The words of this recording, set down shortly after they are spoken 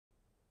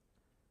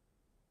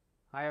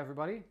Hi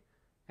everybody,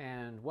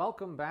 and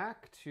welcome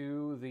back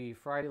to the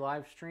Friday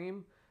live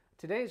stream.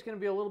 Today is going to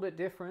be a little bit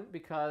different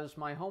because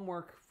my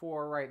homework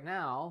for right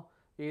now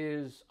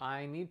is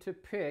I need to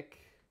pick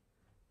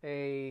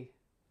turn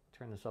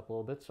this up a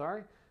little bit,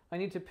 sorry. I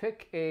need to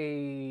pick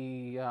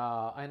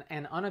an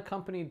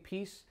unaccompanied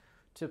piece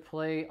to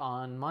play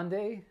on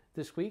Monday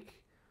this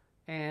week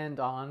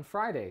and on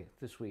Friday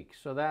this week.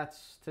 So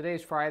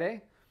today's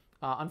Friday.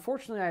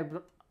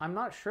 Unfortunately, I'm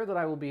not sure that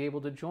I will be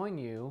able to join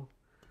you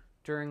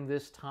during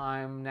this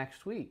time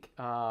next week.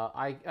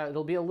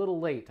 It'll be a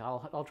little late.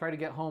 I'll try to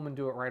get home and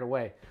do it right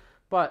away.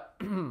 But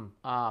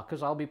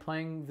because I'll be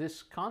playing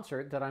this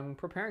concert that I'm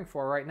preparing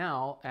for right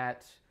now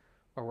at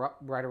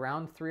right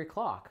around 3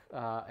 o'clock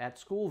at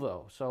school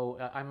though. So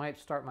I might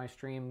start my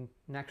stream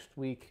next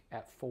week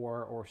at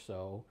 4 or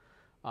so,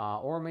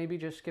 or maybe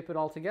just skip it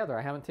altogether.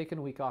 I haven't taken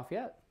a week off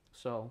yet,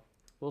 so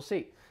we'll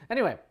see.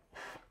 Anyway,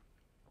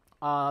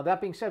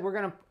 that being said, we're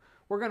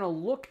gonna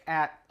look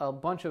at a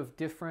bunch of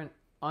different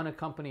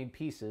unaccompanied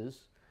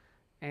pieces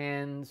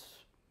and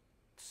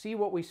see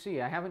what we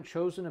see. I haven't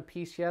chosen a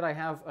piece yet. I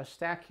have a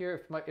stack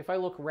here. If I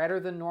look redder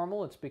than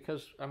normal, it's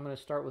because I'm going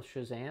to start with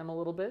Shazam a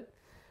little bit.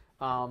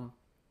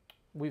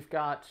 We've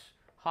got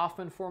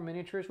Hoffman 4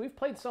 miniatures. We've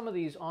played some of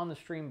these on the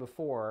stream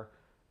before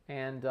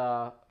and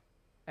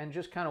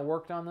just kind of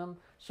worked on them.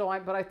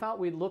 But I thought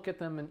we'd look at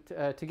them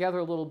together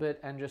a little bit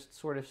and just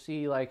sort of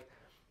see, like,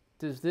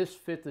 does this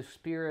fit the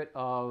spirit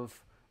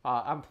of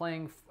I'm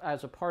playing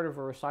as a part of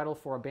a recital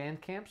for a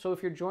band camp. So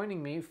if you're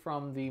joining me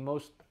from the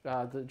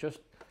just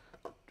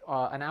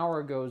an hour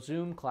ago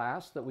Zoom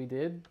class that we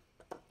did,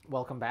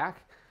 welcome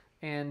back.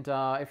 And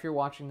if you're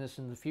watching this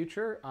in the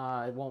future,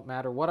 it won't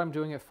matter what I'm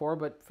doing it for,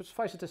 but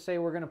suffice it to say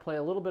we're going to play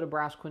a little bit of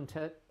brass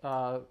quintet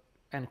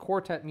and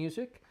quartet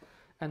music.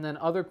 And then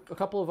a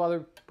couple of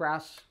other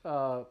brass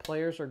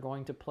players are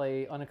going to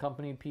play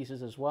unaccompanied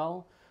pieces as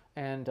well.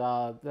 And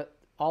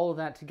all of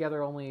that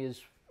together only is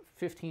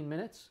 15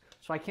 minutes.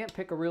 So I can't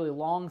pick a really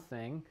long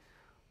thing,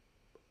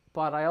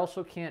 but I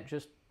also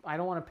I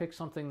don't want to pick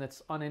something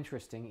that's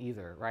uninteresting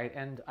either, right?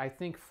 And I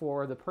think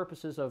for the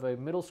purposes of a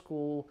middle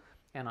school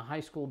and a high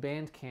school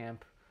band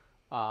camp,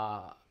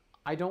 I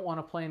don't want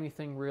to play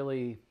anything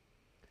really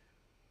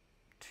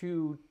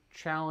too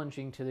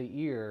challenging to the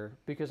ear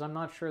because I'm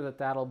not sure that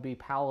that'll be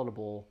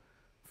palatable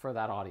for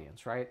that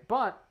audience, right?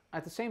 But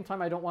at the same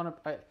time, I don't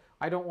want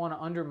to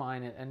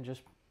undermine it and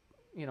just,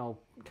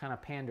 kind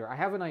of pander. I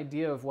have an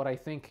idea of what I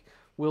think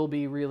will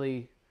be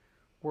really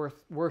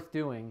worth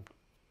doing.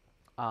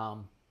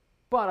 But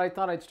I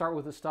thought I'd start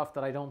with the stuff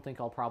that I don't think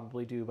I'll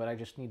probably do, but I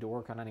just need to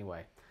work on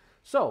anyway.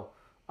 So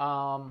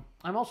I'm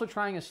also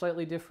trying a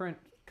slightly different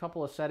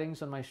couple of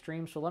settings on my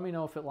stream, so let me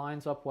know if it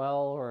lines up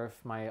well or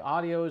if my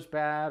audio is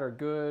bad or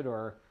good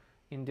or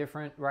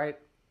indifferent, right?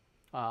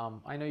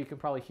 I know you can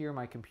probably hear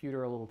my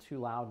computer a little too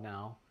loud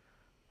now,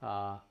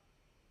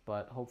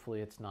 but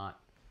hopefully it's not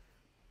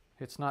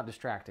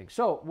distracting.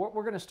 So what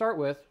we're going to start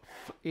with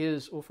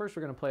is, well, first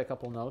we're going to play a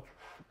couple notes.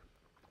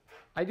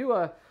 I do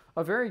a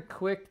very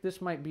quick,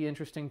 this might be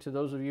interesting to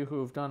those of you who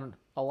have done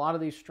a lot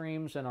of these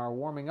streams and are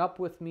warming up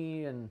with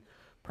me and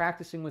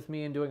practicing with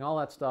me and doing all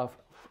that stuff.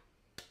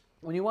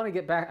 When you want to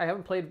get back, I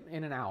haven't played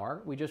in an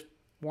hour. We just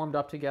warmed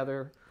up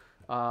together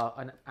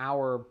an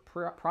hour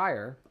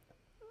prior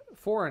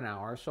for an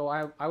hour. So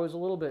I was a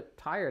little bit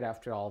tired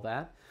after all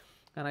that.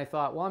 And I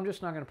thought, well, I'm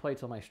just not going to play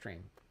till my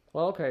stream.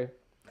 Well, okay.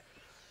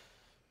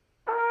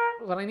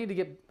 But I need to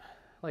get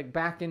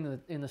back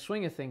in the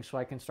swing of things so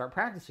I can start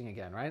practicing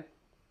again, right?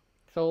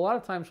 So a lot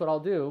of times what I'll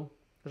do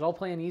is I'll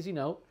play an easy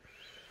note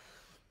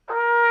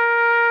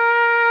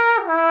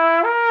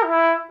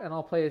and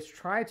I'll play its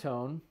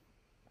tritone,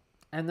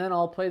 and then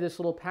I'll play this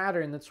little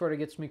pattern that sort of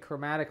gets me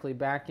chromatically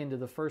back into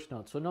the first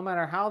note. So no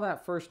matter how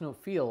that first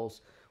note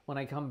feels, when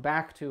I come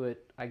back to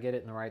it, I get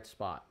it in the right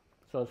spot.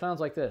 So it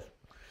sounds like this.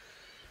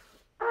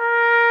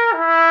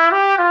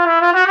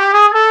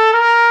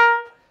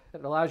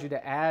 It allows you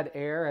to add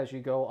air as you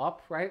go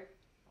up, right?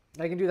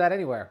 I can do that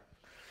anywhere.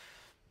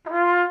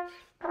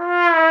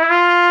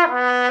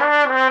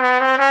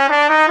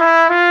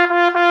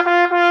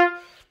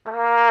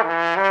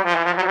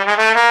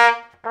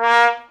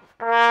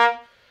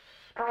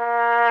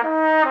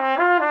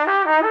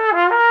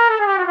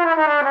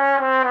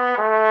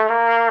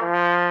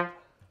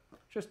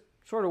 Just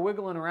sort of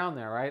wiggling around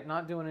there, right?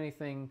 Not doing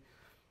anything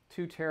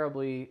too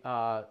terribly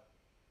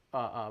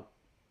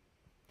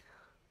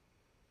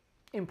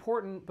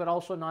important, but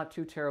also not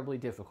too terribly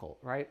difficult,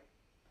 right?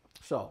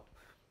 So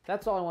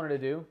that's all I wanted to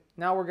do.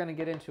 Now we're going to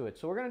get into it.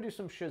 So we're going to do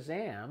some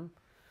Shazam,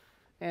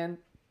 and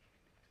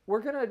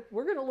we're going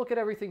to look at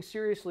everything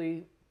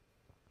seriously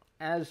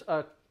as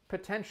a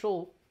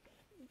potential,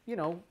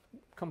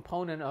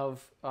 component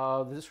of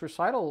this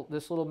recital,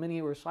 this little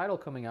mini recital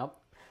coming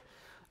up.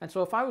 And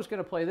so if I was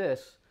going to play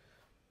this,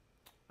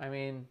 I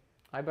mean,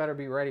 I better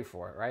be ready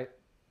for it, right?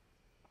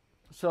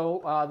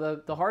 So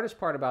the hardest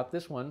part about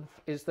this one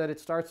is that it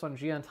starts on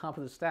G on top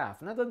of the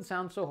staff. And that doesn't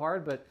sound so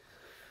hard, but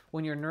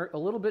when you're a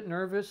little bit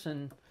nervous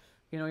and,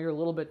 you're a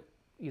little bit,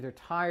 either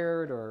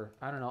tired or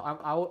I don't know.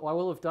 I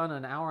will have done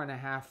an hour and a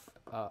half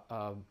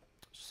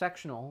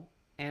sectional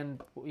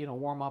and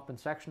warm up and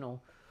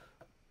sectional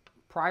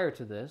prior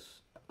to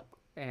this,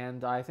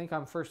 and I think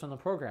I'm first on the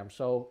program,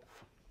 so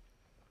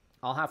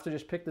I'll have to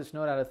just pick this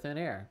note out of thin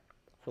air.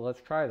 So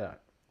let's try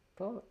that.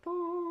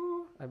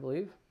 I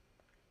believe.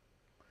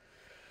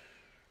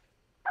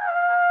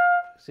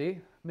 See,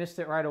 missed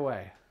it right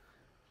away.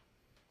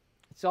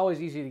 It's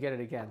always easy to get it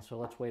again, so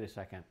let's wait a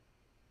second.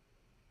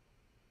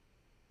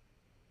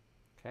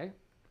 Okay.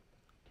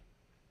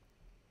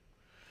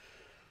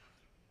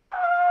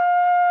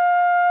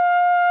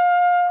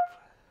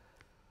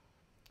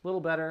 A little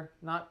better,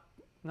 not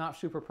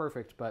super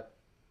perfect, but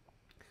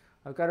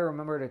I've got to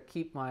remember to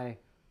keep my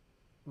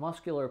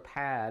muscular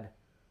pad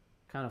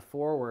kind of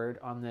forward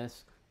on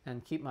this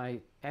and keep my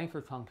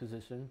anchor tongue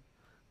position,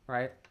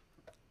 right?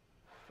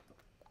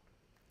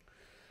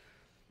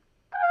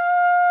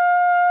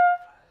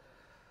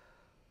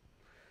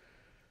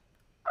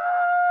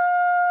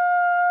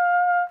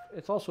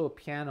 It's also a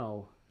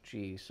piano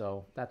G,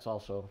 so that's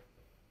also.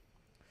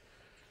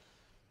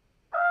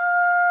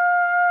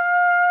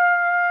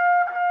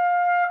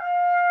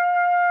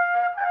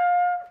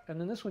 And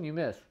then this one you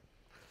miss.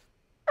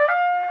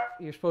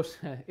 You're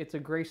supposed to, it's a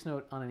grace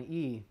note on an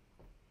E.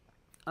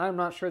 I'm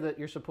not sure that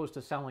you're supposed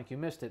to sound like you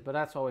missed it, but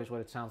that's always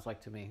what it sounds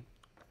like to me.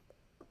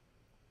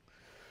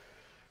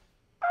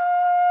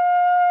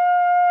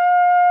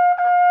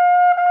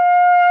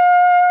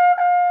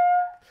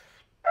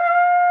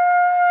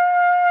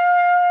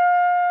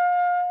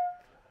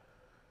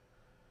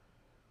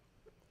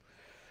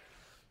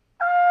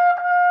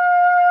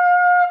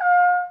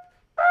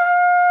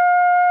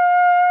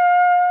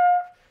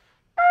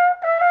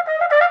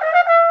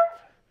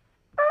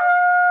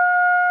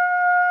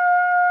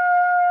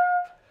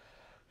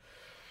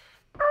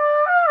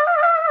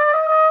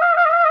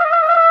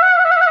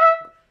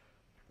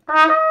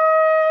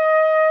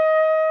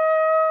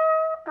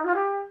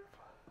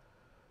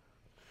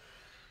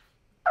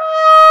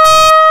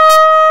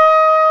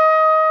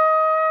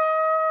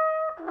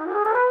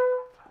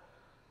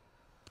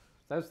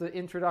 That's the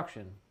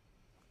introduction.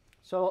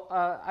 So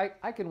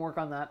I can work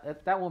on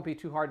that. That won't be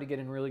too hard to get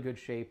in really good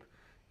shape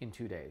in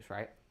 2 days,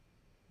 right?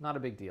 Not a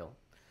big deal.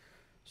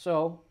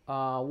 So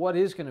what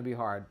is going to be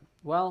hard?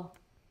 Well,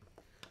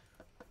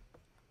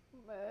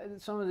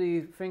 some of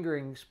the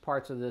fingerings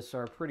parts of this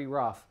are pretty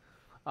rough.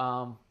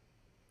 And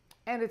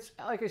it's,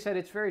 like I said,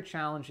 it's very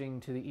challenging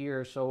to the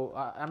ear. So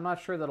I'm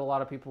not sure that a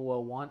lot of people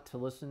will want to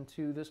listen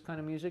to this kind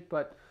of music.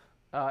 But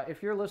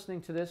if you're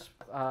listening to this,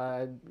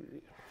 go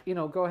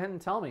ahead and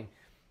tell me.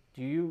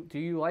 Do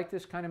you like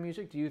this kind of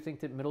music? Do you think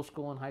that middle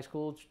school and high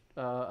school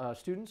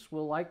students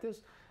will like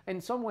this?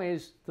 In some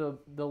ways, the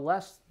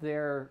less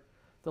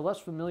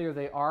familiar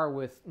they are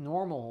with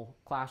normal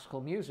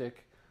classical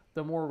music,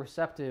 the more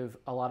receptive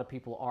a lot of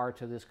people are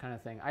to this kind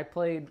of thing.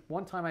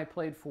 One time I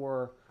played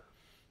for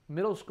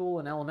middle school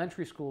and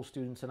elementary school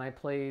students, and I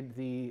played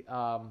the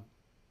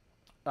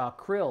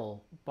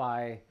Krill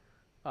by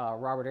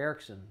Robert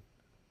Erickson.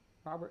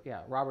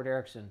 Robert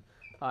Erickson.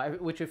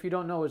 Which, if you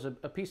don't know, is a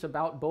piece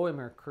about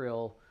Boehmer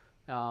Krill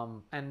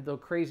and the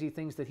crazy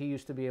things that he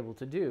used to be able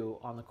to do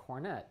on the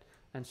cornet.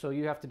 And so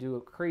you have to do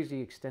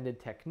crazy extended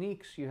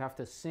techniques. You have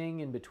to sing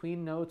in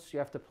between notes. You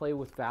have to play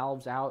with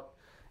valves out.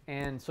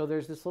 And so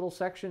there's this little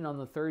section on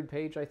the 3rd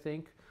page, I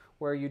think,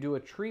 where you do a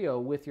trio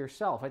with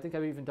yourself. I think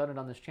I've even done it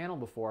on this channel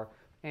before.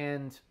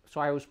 And so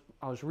I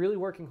was really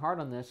working hard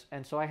on this.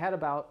 And so I had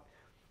about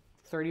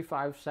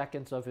 35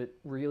 seconds of it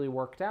really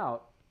worked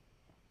out.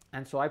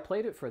 And so I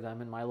played it for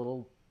them in my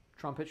little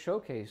trumpet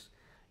showcase,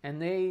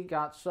 and they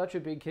got such a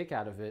big kick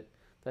out of it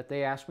that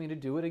they asked me to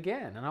do it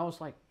again. And I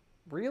was like,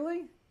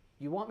 really?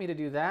 You want me to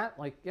do that?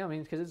 Like, yeah, I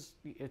mean, because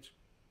it's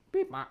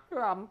it's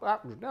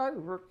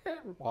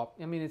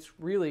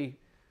really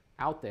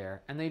out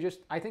there. And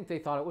I think they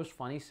thought it was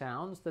funny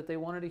sounds that they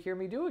wanted to hear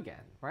me do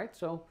again, right?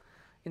 So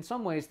in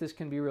some ways, this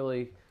can be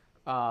really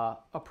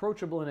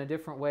approachable in a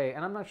different way.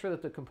 And I'm not sure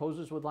that the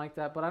composers would like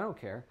that, but I don't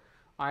care.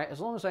 As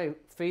long as I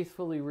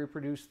faithfully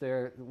reproduce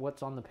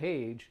what's on the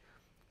page,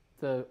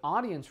 the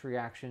audience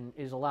reaction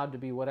is allowed to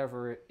be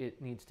whatever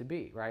it needs to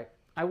be, right?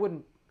 I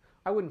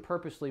wouldn't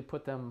purposely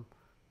put them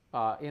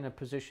in a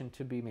position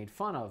to be made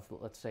fun of,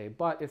 let's say.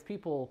 But if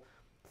people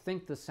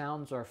think the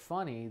sounds are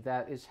funny,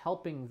 that is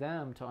helping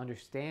them to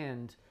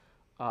understand,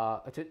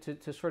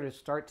 to sort of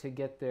start to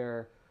get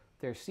their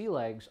sea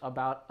legs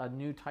about a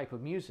new type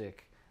of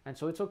music. And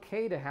so it's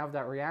okay to have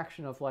that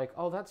reaction of like,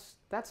 oh,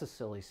 that's a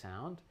silly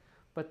sound.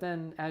 But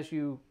then as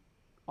you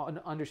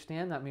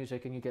understand that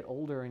music and you get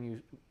older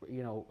and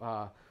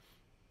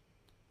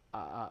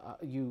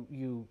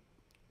you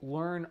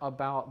learn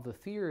about the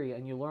theory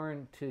and you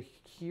learn to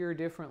hear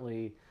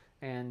differently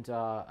and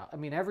I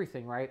mean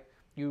everything, right?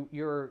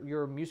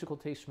 Your musical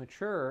tastes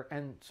mature,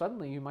 and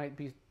suddenly you might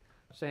be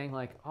saying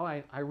like, oh,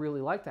 I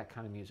really like that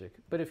kind of music.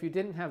 But if you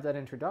didn't have that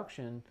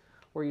introduction,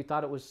 or you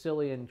thought it was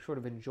silly and sort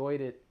of enjoyed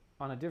it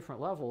on a different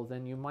level,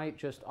 then you might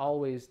just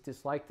always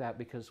dislike that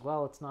because,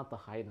 well, it's not the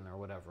Haydn or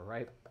whatever,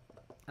 right?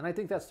 And I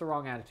think that's the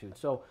wrong attitude.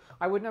 So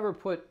I would never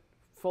put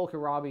Volker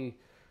Robbie,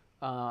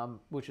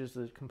 which is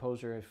the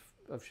composer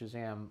of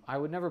Shazam, I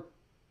would never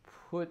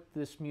put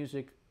this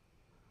music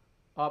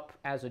up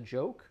as a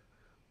joke,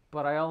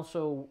 but I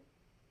also,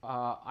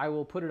 I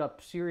will put it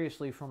up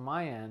seriously from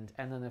my end,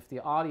 and then if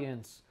the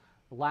audience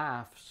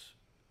laughs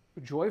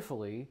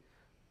joyfully,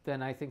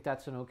 then I think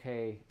that's an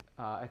okay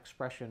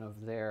expression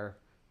of their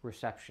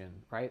reception,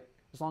 right?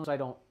 As long as I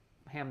don't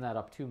ham that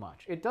up too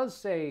much. It does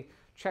say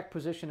check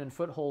position and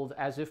foothold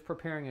as if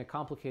preparing a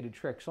complicated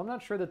trick, so I'm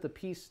not sure that the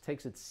piece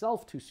takes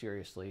itself too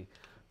seriously,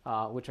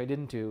 which I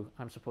didn't do.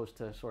 I'm supposed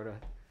to sort of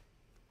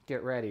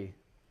get ready.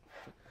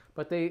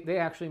 But they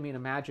actually mean a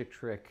magic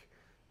trick,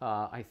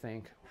 I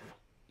think,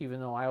 even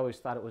though I always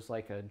thought it was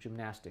like a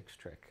gymnastics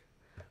trick.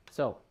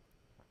 So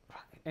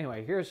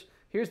anyway, here's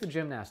the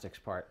gymnastics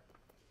part.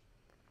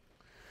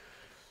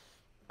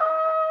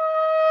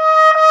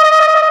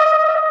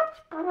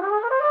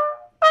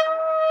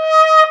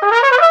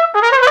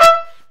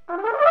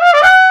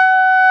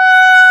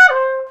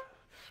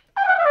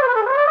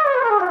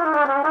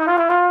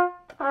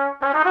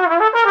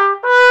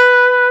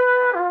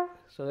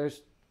 So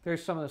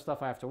there's some of the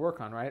stuff I have to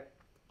work on, right?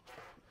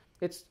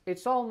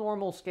 It's all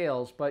normal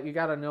scales, but you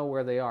got to know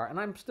where they are, and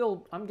I'm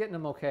getting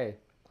them okay.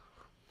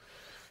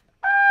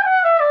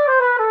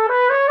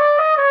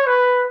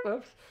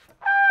 Oops.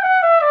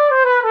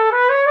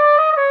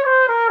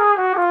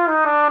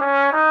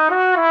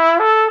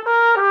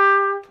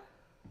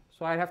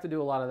 So I'd have to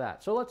do a lot of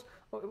that. So let's,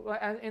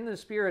 in the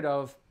spirit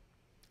of,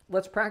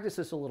 let's practice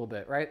this a little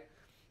bit, right?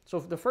 So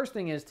the first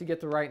thing is to get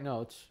the right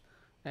notes,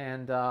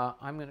 and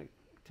I'm going to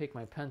take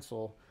my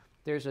pencil.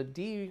 There's a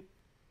D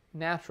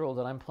natural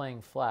that I'm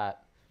playing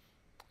flat,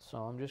 so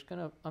I'm just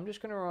gonna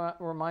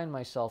remind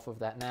myself of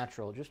that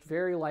natural, just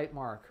very light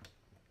mark.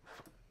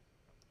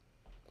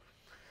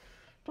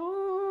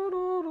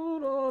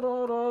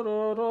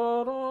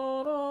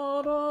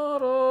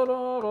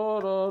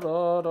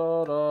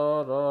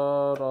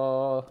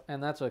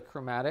 And that's a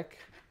chromatic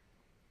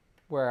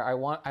where I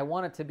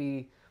want it to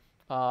be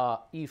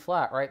E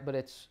flat, right? But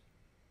it's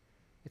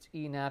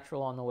E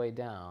natural on the way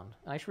down.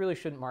 And I really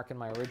shouldn't mark in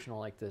my original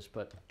like this,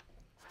 but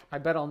I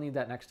bet I'll need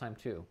that next time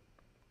too.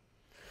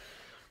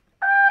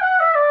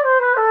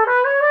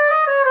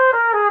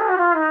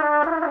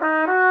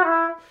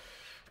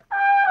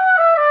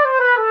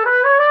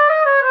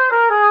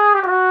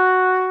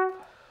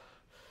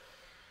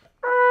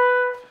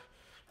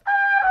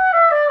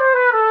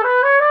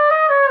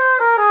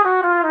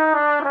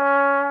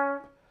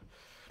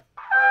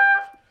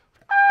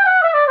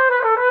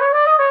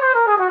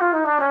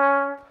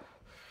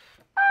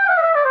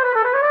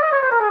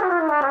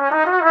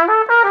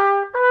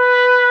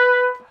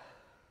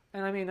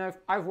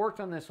 I've worked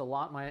on this a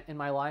lot in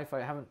my life.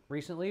 I haven't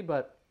recently,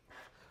 but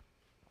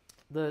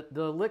the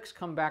licks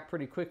come back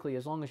pretty quickly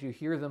as long as you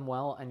hear them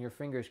well and your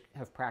fingers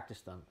have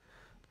practiced them.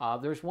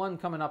 There's one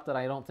coming up that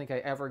I don't think I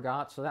ever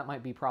got, so that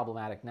might be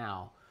problematic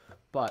now,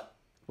 but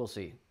we'll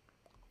see.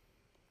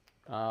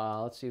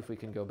 Let's see if we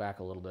can go back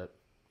a little bit.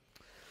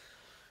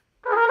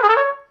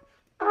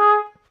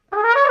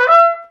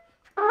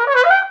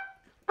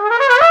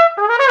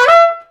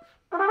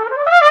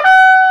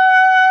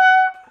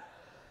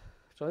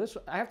 So this,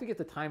 I have to get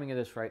the timing of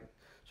this right.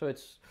 So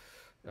it's,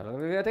 so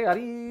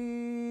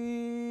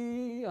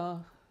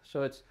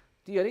it's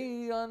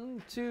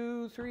 1,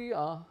 2, 3,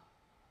 1,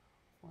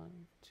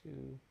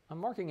 2. I'm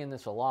marking in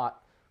this a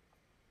lot,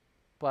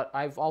 but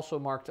I've also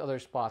marked other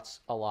spots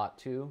a lot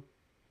too,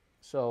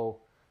 so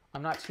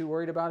I'm not too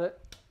worried about it.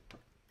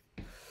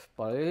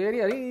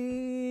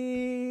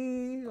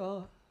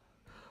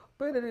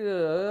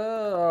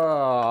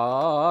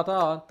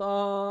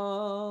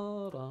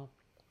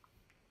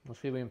 Let's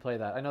see if we can play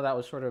that. I know that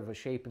was sort of a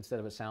shape instead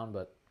of a sound,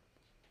 but...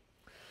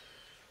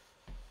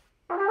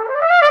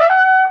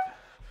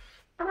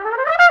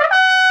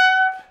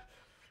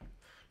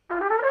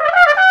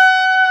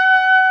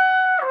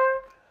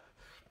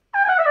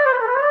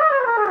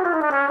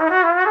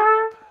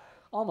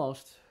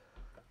 Almost.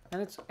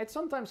 And it's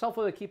sometimes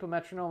helpful to keep a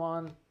metronome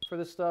on for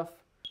this stuff.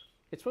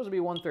 It's supposed to be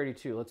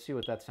 132. Let's see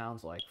what that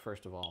sounds like,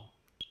 first of all.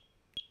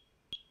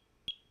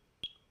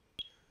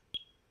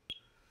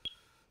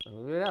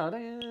 I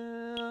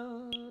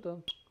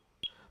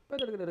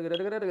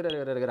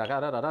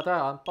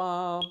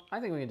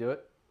think we can do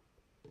it,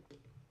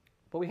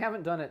 but we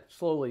haven't done it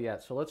slowly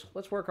yet, so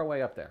let's work our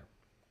way up there.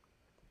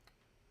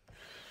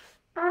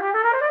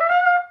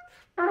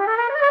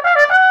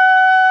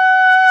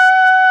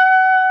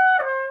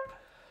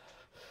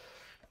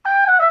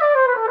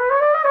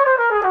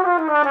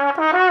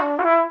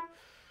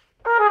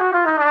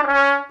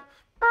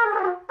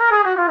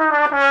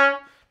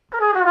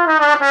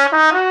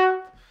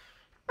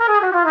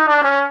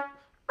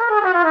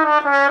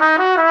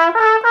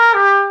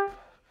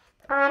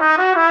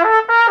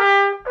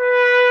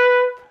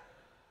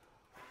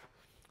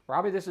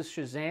 Robbie, this is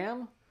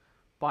Shazam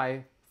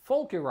by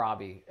Volker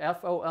Robbie,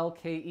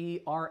 Folkerabe.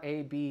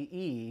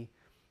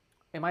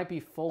 It might be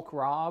Folk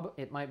Rob,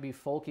 it might be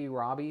Folky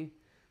Robbie.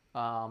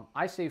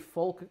 I say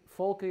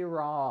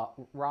Folky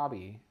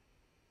Robbie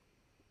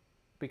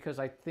because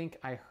I think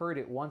I heard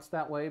it once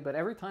that way, but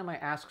every time I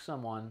ask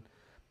someone,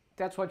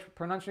 that's why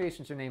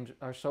pronunciations of names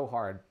are so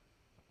hard.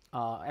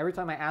 Every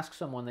time I ask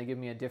someone, they give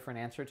me a different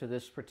answer to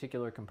this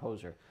particular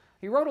composer.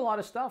 He wrote a lot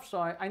of stuff, so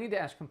I need to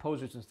ask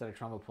composers instead of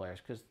trumpet players,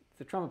 because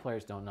the trumpet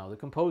players don't know, the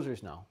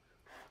composers know.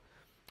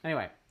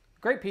 Anyway,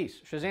 great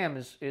piece. Shazam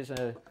is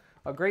a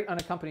great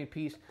unaccompanied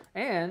piece,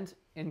 and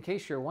in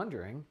case you're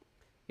wondering,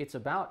 it's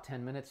about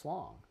 10 minutes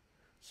long.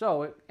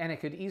 So, and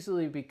it could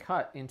easily be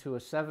cut into a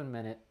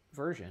 7-minute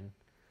version,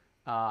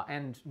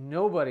 and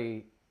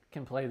nobody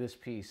can play this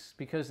piece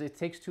because it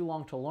takes too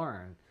long to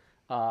learn,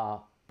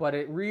 but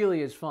it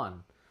really is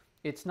fun.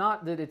 It's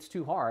not that it's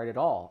too hard at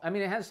all. I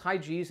mean, it has high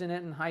G's in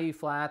it and high E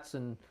flats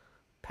and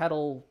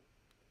pedal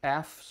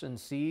F's and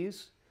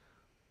C's,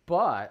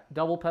 but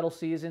double pedal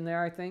C is in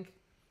there, I think.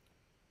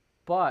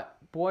 But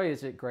boy,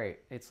 is it great.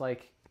 It's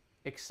like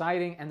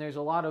exciting, and there's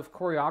a lot of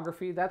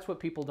choreography. That's what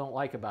people don't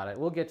like about it.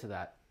 We'll get to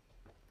that.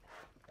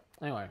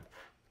 Anyway,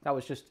 that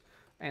was just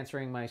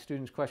answering my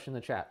student's question in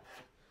the chat.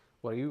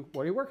 What are you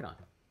working on?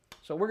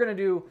 So we're going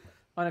to do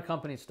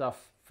unaccompanied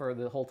stuff for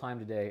the whole time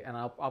today, and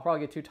I'll probably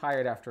get too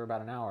tired after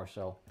about an hour,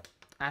 so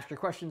ask your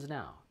questions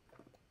now.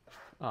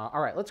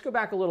 All right, let's go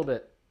back a little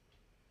bit.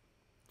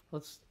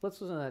 Let's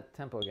listen to that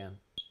tempo again.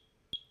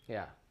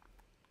 Yeah.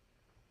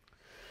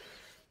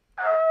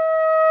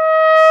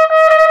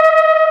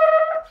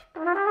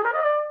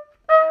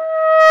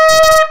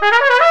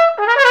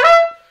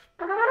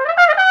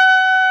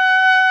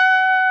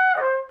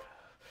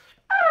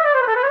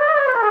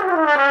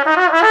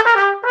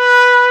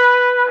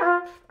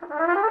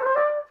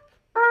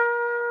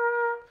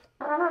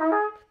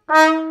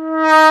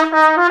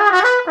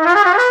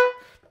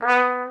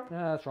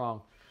 That's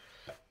wrong.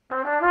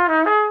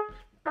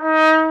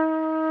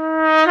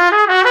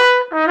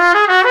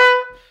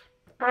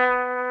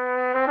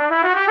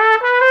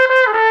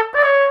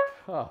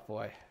 Oh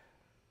boy.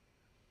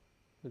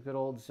 The good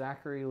old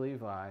Zachary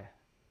Levi.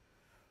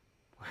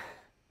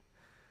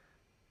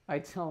 I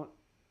don't.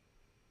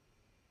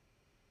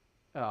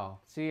 Oh,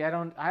 see,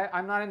 I'm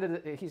not into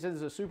the, he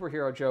says it's a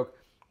superhero joke.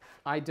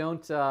 I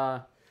don't,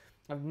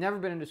 I've never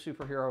been into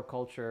superhero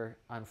culture,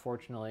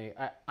 unfortunately.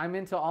 I'm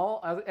into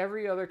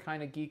every other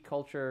kind of geek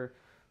culture,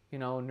 you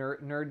know,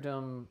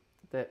 nerddom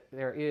that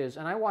there is.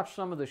 And I watch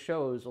some of the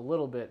shows a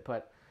little bit,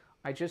 but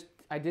I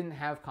didn't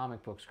have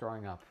comic books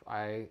growing up.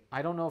 I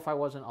don't know if I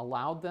wasn't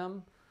allowed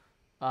them.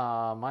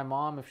 My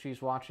mom, if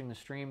she's watching the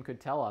stream, could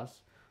tell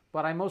us.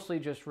 But I mostly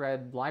just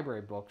read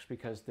library books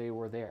because they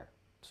were there.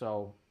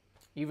 So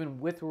even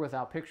with or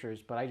without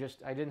pictures, but I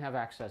didn't have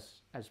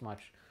access as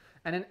much.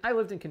 And then I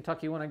lived in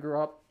Kentucky when I grew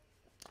up,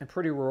 in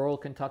pretty rural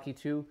Kentucky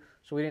too,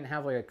 so we didn't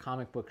have like a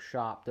comic book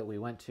shop that we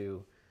went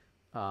to.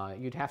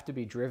 You'd have to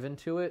be driven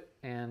to it,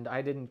 and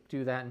I didn't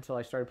do that until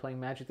I started playing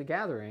Magic the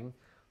Gathering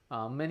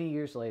many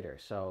years later.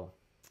 So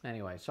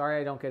anyway,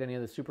 sorry I don't get any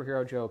of the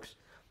superhero jokes,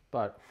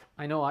 but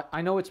I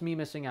know it's me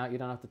missing out. You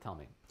don't have to tell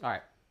me. All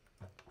right.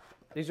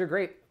 These are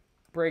great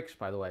breaks,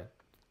 by the way.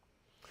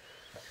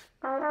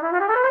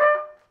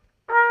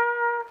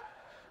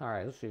 All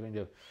right, let's see what we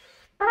can do.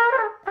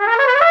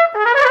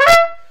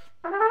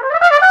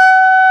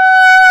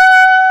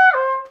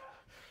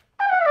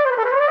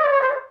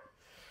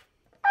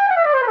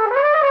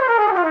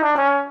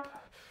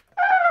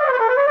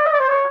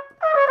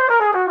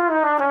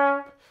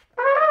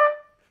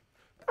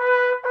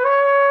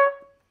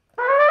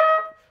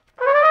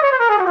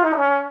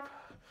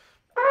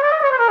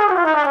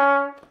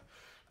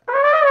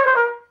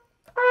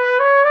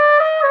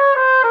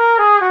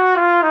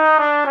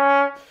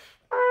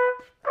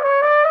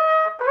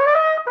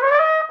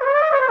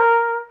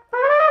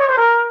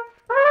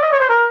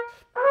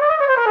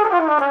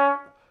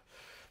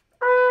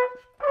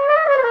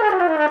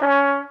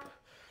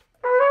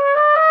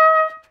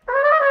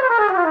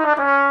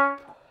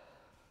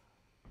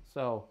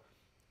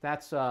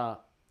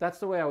 That's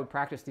the way I would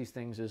practice these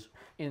things.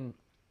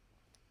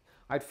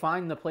 I'd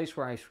find the place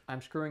where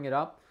I'm screwing it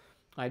up.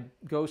 I'd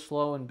go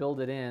slow and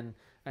build it in,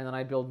 and then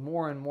I'd build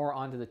more and more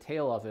onto the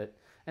tail of it,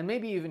 and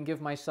maybe even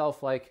give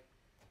myself like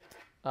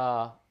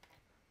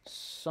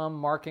some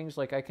markings.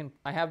 Like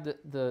I have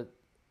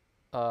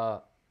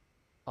a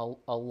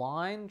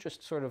line,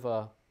 just sort of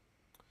a,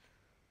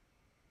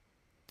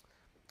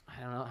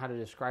 I don't know how to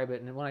describe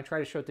it, and when I try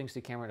to show things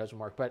to camera, it doesn't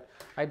work. But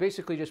I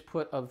basically just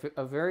put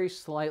a very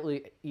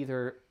slightly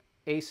either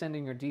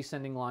ascending or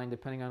descending line,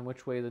 depending on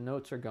which way the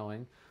notes are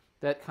going,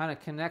 that kind of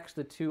connects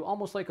the two,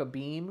 almost like a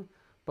beam,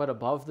 but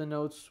above the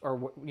notes,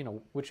 or you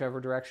know, whichever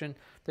direction,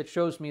 that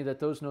shows me that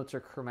those notes are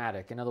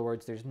chromatic. In other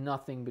words, there's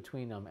nothing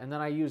between them. And then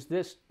I use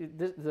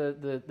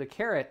the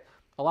caret.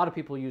 A lot of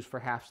people use for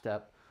half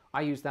step.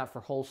 I use that for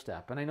whole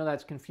step. And I know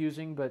that's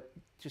confusing, but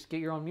just get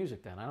your own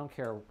music then. I don't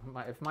care.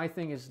 If my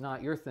thing is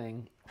not your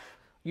thing,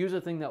 use a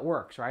thing that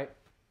works, right?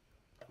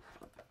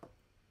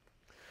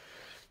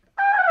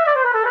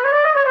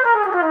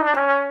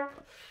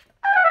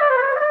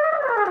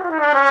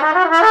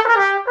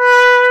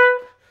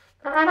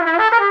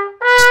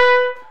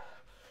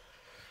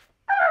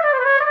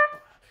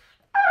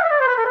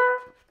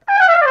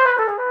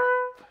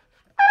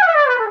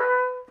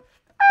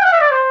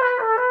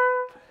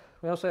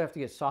 also have to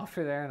get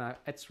softer there, and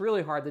it's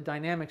really hard. The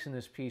dynamics in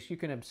this piece, you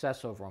can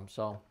obsess over them,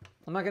 so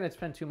I'm not going to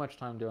spend too much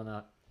time doing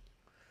that.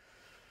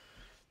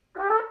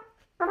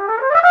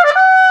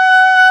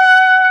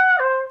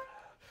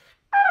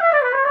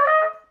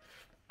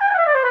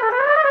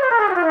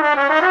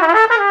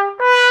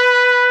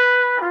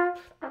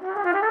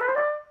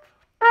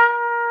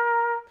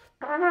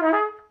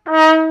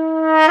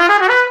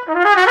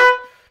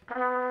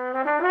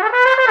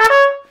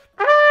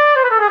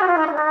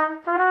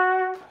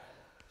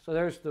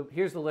 So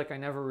here's the lick I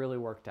never really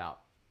worked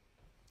out.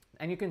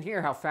 And you can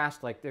hear how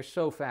fast, like, they're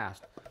so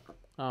fast.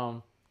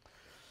 That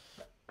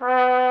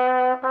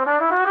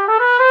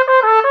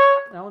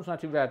one's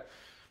not too bad.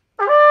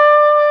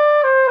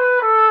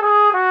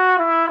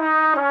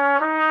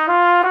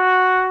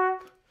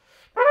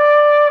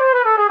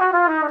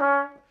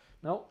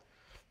 Nope.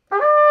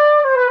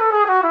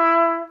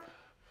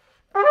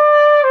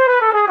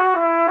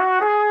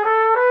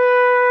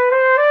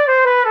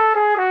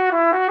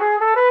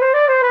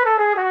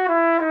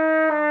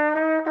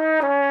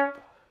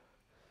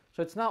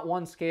 So it's not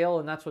one scale,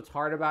 and that's what's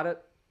hard about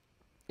it.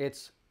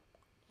 It's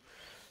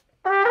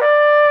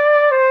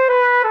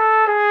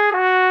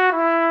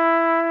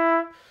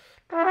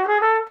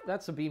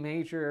that's a B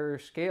major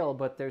scale,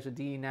 but there's a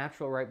D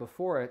natural right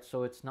before it,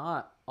 so it's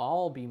not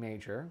all B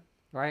major,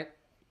 right?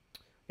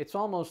 It's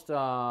almost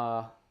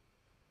F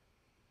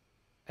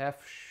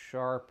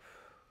sharp.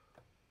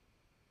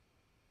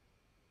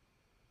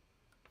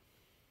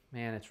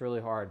 Man, it's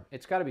really hard.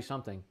 It's got to be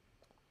something.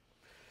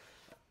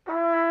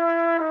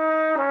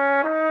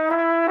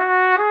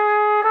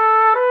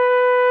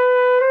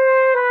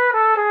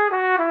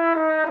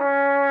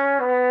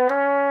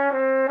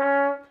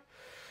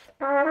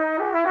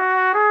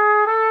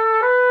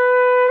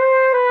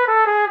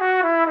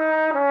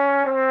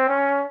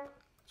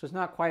 So it's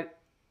not quite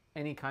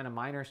any kind of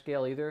minor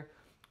scale either,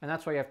 and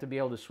that's why you have to be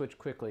able to switch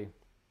quickly.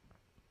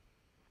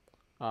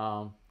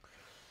 No,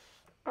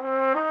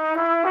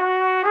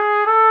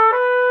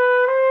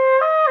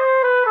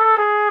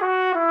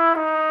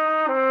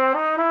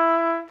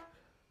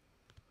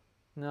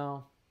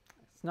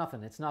 it's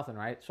nothing. It's nothing,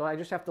 right? So I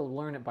just have to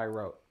learn it by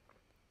rote.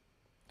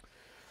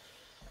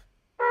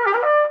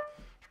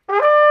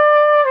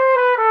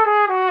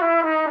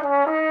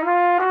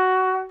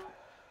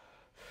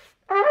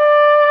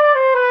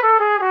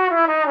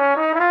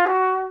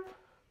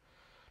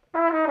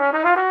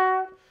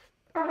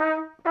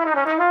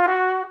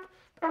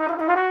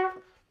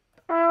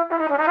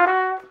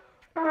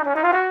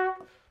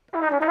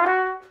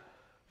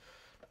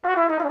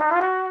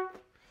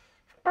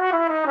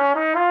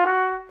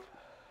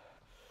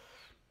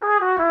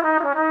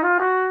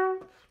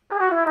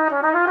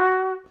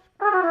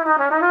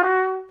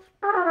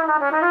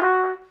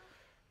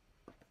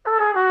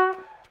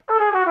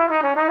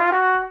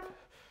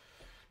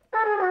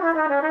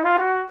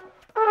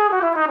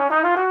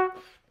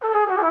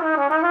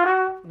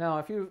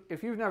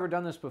 If you've never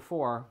done this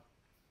before,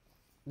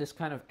 this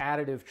kind of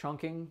additive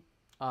chunking,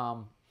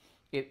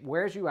 it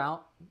wears you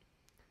out,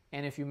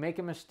 and if you make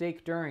a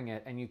mistake during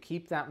it and you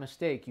keep that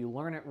mistake, you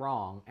learn it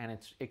wrong, and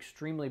it's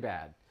extremely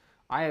bad.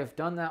 I have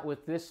done that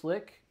with this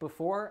lick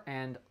before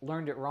and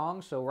learned it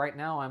wrong, so right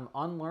now I'm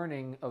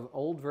unlearning an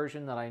old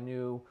version that I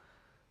knew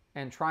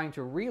and trying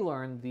to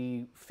relearn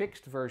the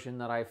fixed version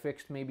that I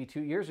fixed maybe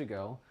 2 years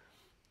ago.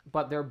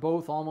 But they're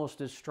both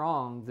almost as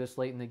strong this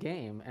late in the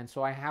game, and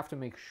so I have to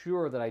make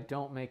sure that I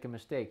don't make a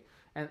mistake.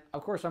 And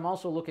of course, I'm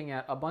also looking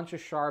at a bunch of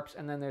sharps,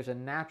 and then there's a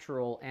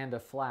natural and a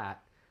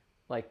flat,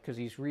 like, because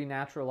he's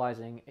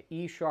renaturalizing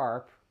E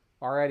sharp,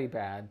 already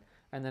bad,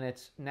 and then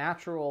it's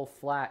natural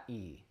flat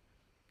E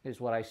is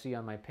what I see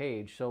on my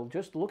page. So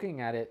just looking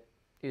at it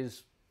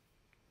is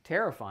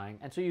terrifying,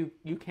 and so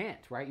you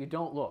can't, right? You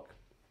don't look.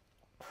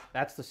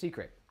 That's the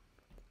secret.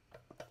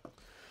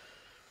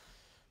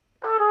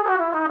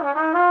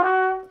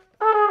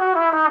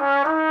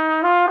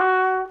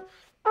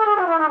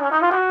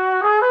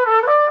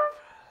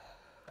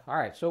 All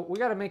right, so we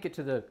got to make it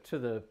to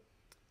the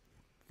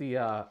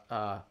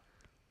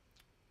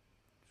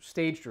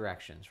stage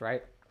directions,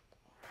 right?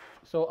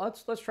 So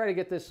let's try to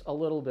get this a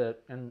little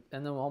bit, and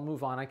then I'll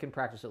move on. I can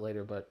practice it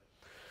later, but.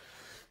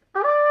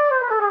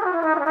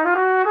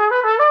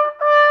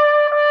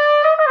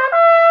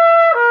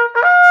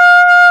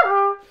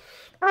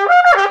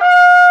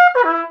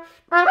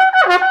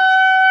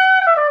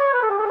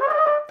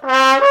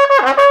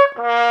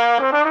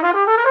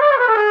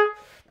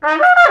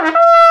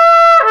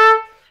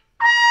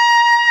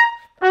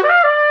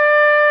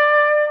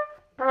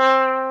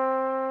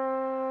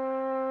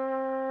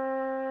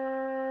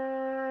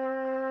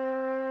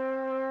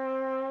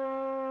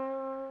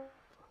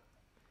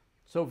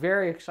 So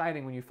very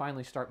exciting when you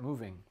finally start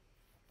moving.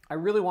 I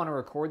really want to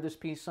record this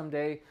piece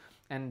someday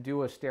and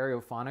do a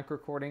stereophonic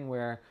recording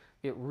where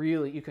it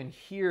really, you can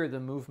hear the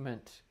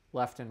movement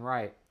left and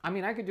right. I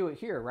mean, I could do it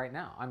here right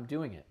now. I'm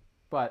doing it.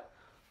 But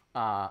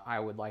I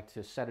would like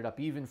to set it up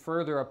even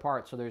further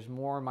apart so there's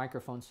more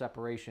microphone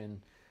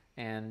separation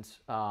and,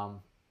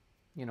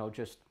 you know,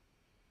 just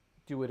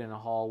do it in a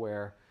hall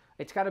where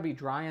It's got to be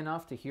dry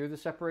enough to hear the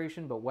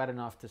separation, but wet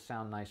enough to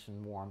sound nice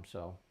and warm.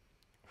 So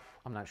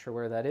I'm not sure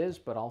where that is,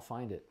 but I'll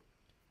find it.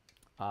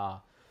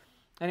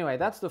 Anyway,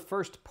 that's the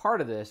first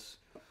part of this.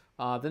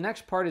 The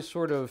next part is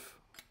sort of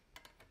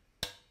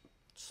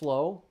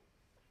slow,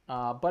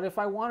 but if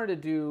I wanted to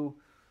do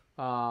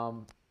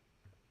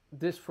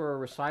this for a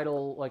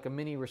recital, like a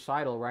mini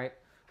recital, right,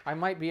 I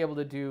might be able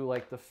to do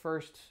like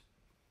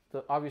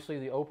obviously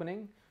the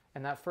opening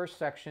and that first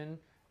section,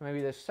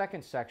 maybe the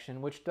second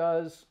section, which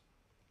does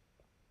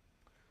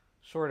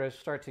sort of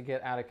start to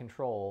get out of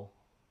control.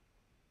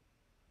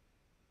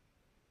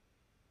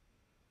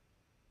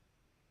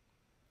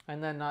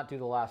 And then not do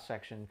the last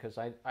section, because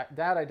I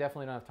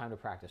definitely don't have time to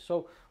practice.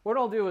 So what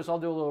I'll do is I'll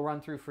do a little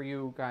run through for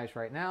you guys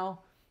right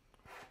now,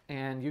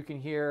 and you can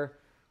hear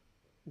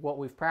what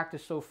we've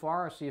practiced so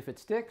far, see if it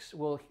sticks.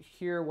 We'll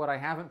hear what I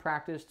haven't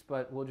practiced,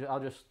 but I'll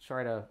just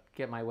try to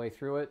get my way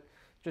through it,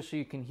 just so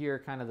you can hear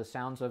kind of the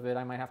sounds of it.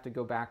 I might have to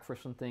go back for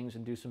some things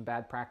and do some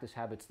bad practice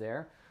habits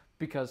there,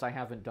 because I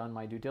haven't done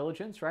my due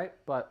diligence, right?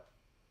 But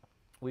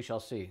we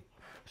shall see.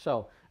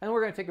 So, and we're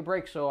going to take a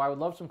break, so I would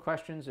love some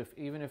questions.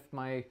 Even if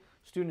my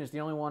student is the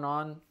only one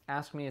on,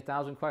 ask me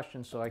 1,000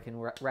 questions so I can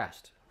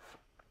rest.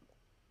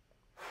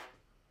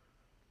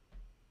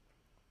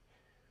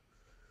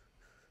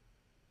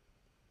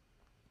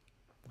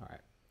 All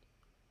right.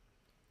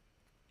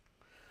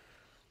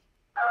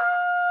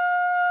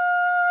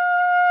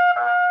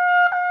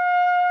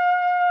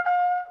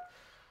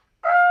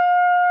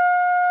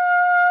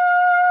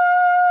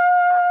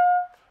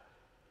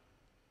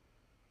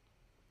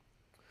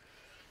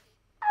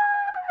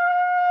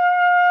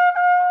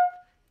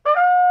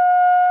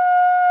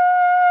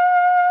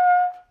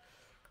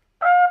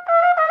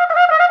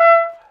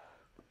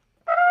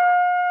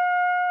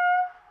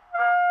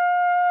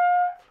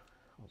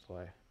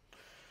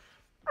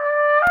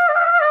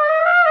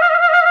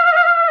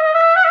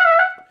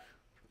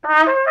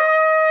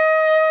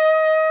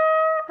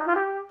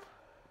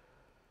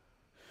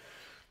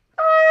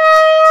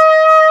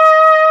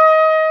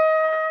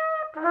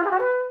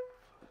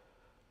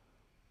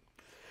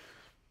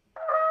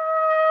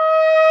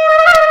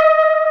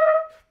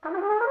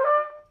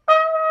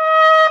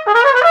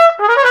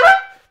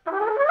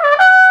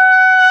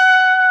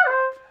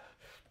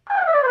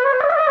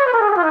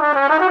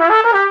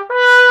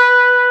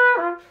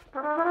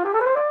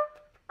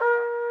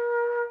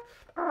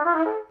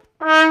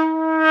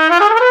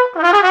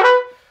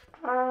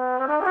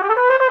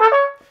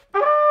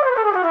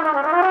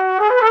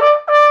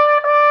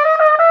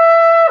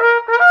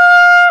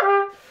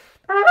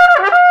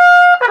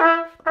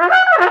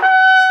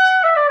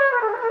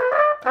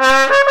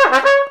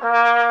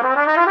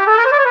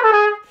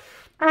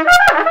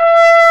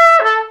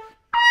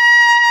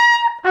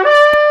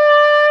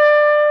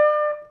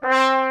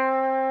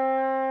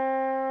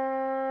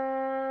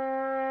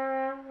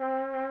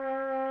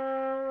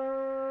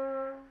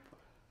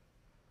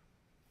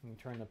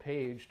 Turn the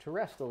page to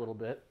rest a little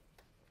bit.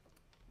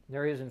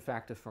 There is, in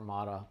fact, a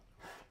fermata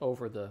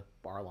over the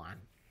bar line.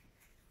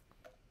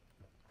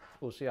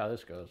 We'll see how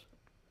this goes.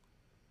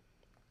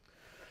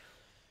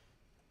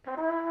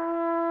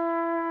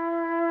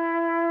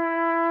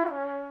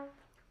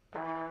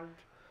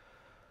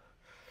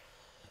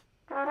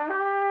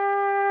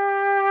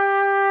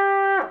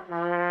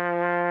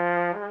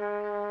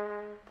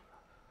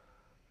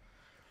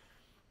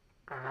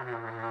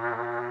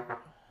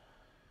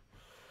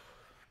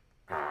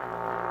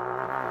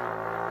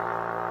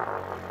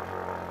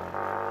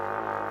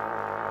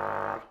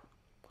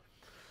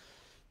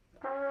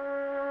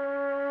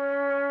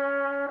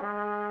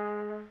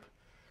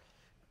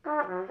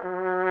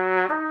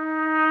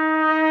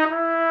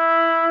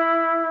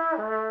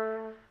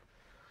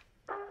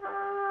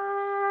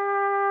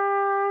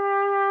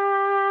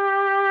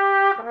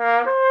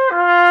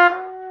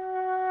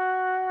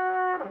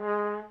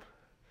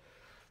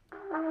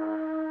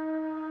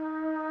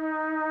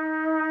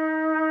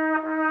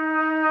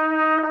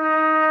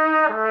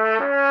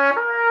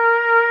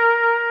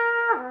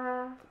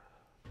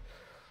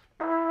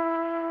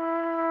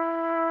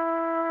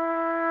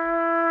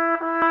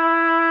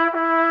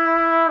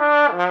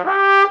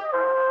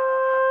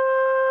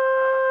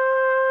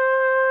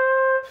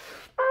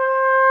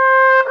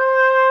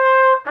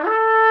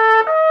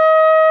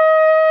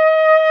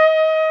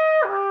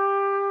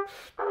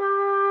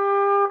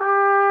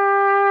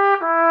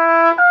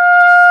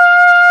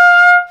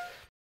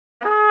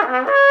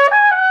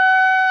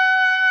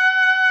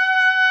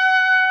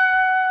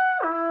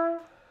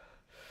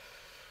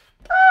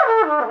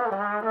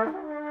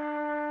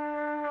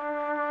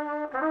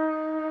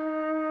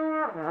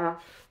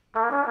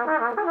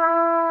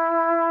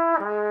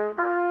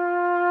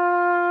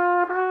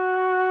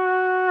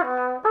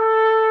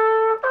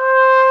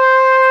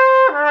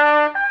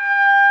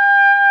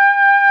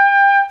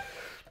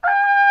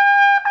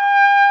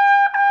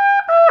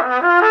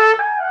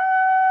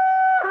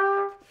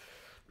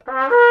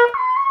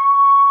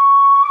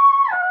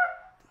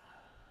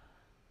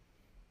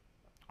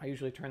 I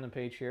usually turn the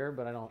page here,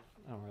 but I don't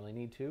really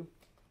need to.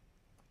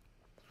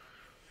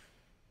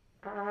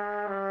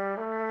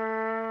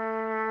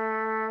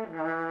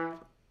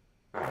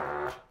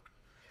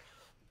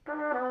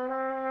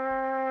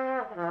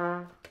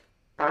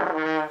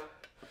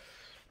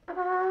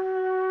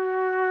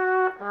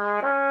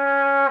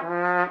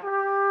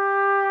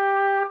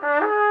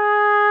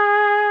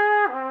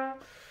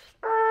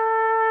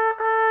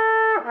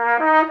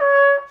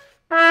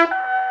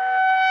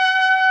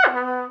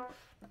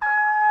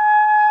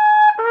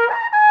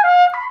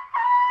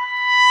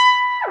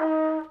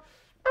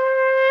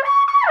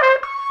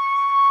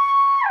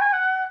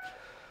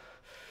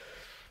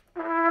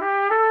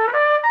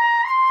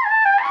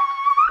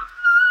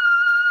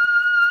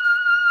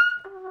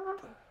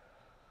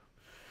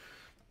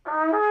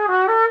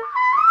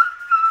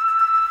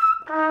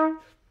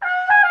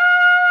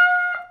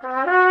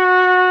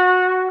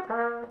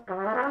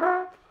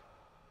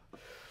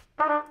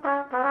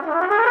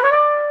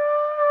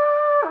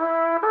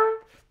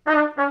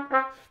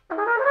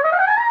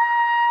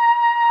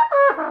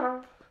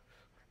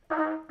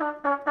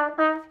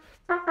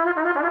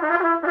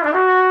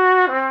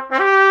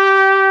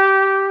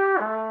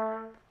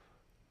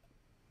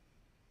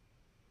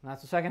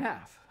 second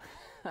half.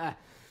 It's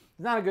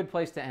not a good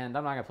place to end.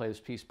 I'm not going to play this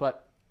piece,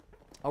 but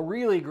a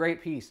really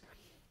great piece.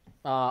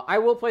 I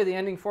will play the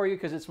ending for you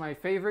because it's my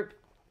favorite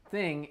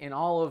thing in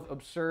all of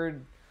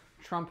absurd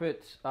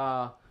trumpet,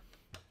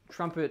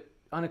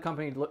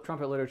 unaccompanied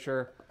trumpet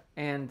literature.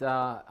 And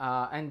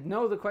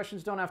no, the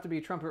questions don't have to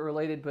be trumpet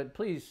related, but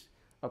please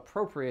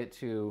appropriate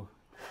to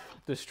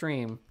the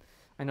stream.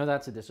 I know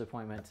that's a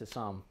disappointment to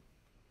some.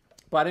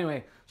 But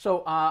anyway,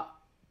 so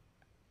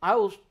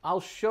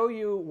I'll show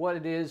you what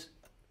it is,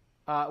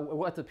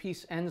 what the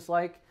piece ends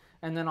like,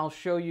 and then I'll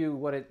show you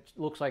what it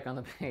looks like on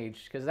the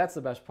page, because that's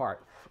the best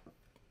part.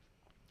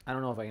 I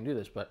don't know if I can do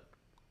this, but...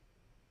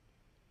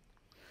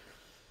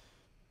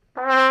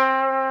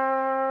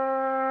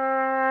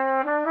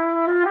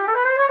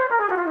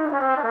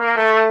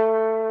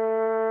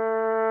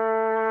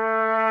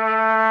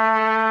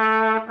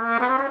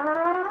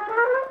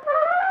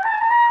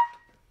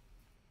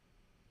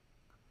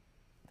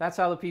 That's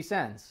how the piece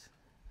ends.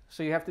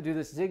 So you have to do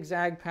this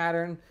zigzag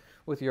pattern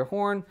with your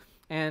horn,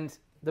 and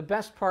the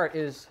best part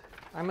is,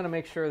 I'm going to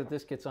make sure that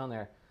this gets on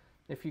there.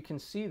 If you can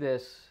see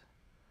this,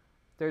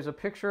 there's a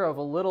picture of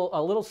a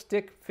little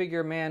stick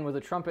figure man with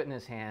a trumpet in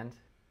his hand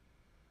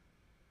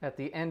at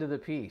the end of the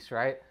piece,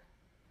 right?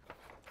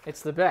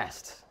 It's the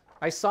best.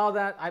 I saw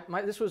that.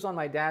 This was on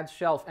my dad's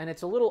shelf, and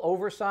it's a little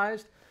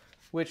oversized,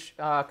 which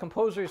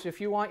composers,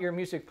 if you want your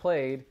music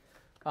played,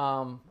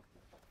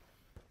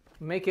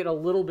 make it a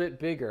little bit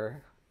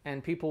bigger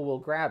and people will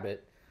grab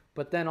it,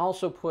 but then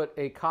also put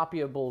a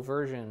copyable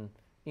version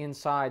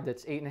inside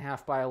that's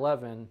 8.5 by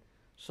 11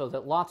 so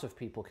that lots of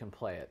people can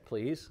play it,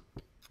 please.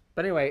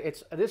 But anyway,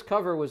 this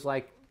cover was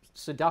like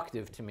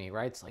seductive to me,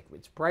 right?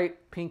 It's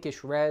bright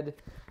pinkish red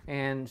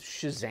and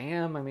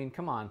Shazam, I mean,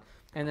 come on.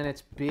 And then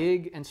it's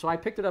big, and so I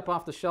picked it up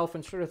off the shelf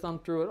and sort of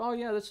thumbed through it. Oh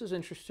yeah, this is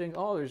interesting.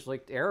 Oh, there's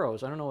like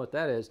arrows. I don't know what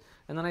that is.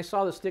 And then I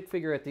saw the stick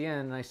figure at the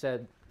end and I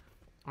said,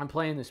 I'm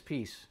playing this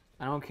piece.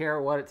 I don't care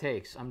what it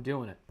takes. I'm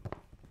doing it.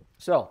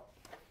 So,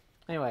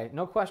 anyway,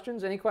 no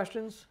questions? Any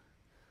questions?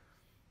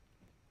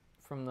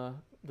 From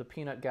the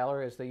peanut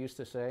gallery, as they used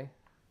to say.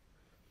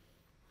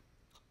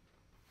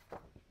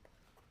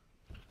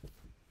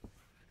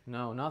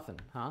 No, nothing,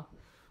 huh?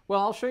 Well,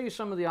 I'll show you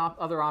some of the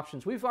other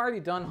options. We've already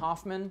done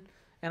Hoffman,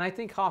 and I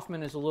think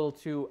Hoffman is a little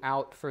too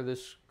out for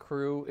this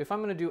crew. If I'm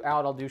going to do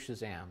out, I'll do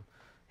Shazam.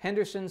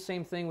 Henderson,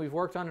 same thing. We've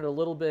worked on it a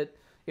little bit.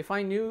 If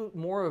I knew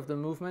more of the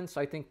movements,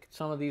 I think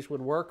some of these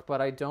would work, but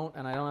I don't,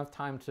 and I don't have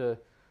time to...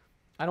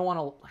 I don't want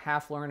to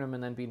half learn them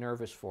and then be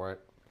nervous for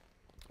it.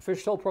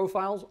 Fishtail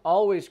profiles,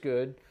 always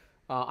good.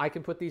 I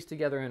can put these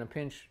together in a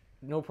pinch,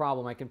 no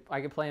problem. I can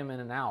play them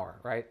in an hour,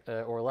 right,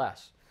 or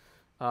less.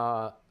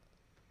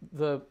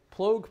 The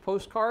Plogue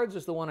postcards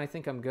is the one I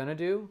think I'm going to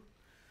do,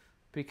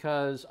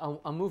 because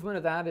a movement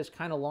of that is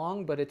kind of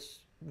long, but it's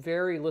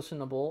very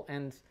listenable,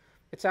 and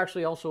it's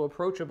actually also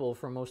approachable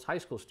for most high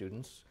school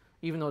students.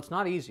 Even though it's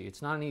not easy.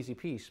 It's not an easy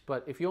piece,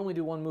 but if you only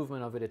do one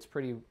movement of it, it's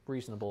pretty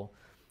reasonable.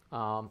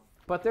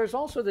 But there's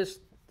also this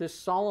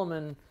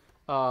Solomon,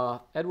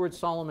 Edward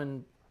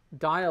Solomon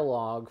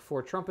dialogue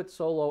for trumpet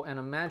solo and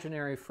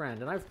imaginary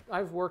friend. And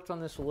I've worked on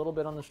this a little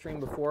bit on the stream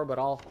before, but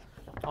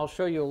I'll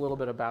show you a little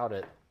bit about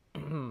it.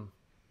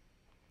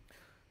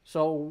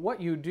 So what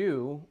you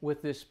do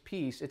with this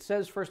piece, it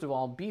says, first of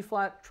all,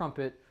 B-flat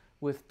trumpet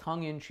with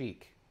tongue in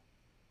cheek.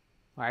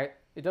 All right?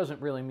 It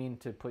doesn't really mean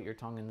to put your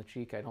tongue in the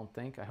cheek, I don't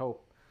think. I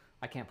hope.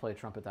 I can't play a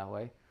trumpet that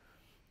way.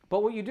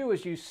 But what you do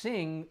is you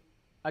sing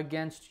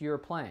against your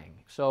playing.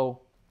 So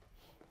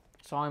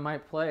I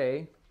might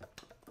play,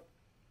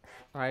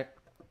 right?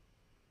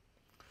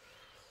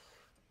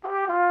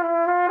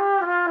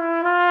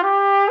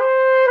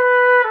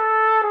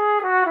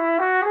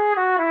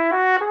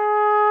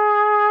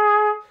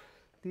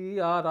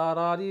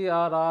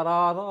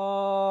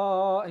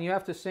 And you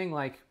have to sing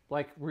like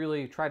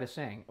really try to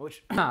sing,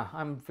 which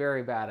I'm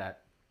very bad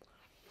at.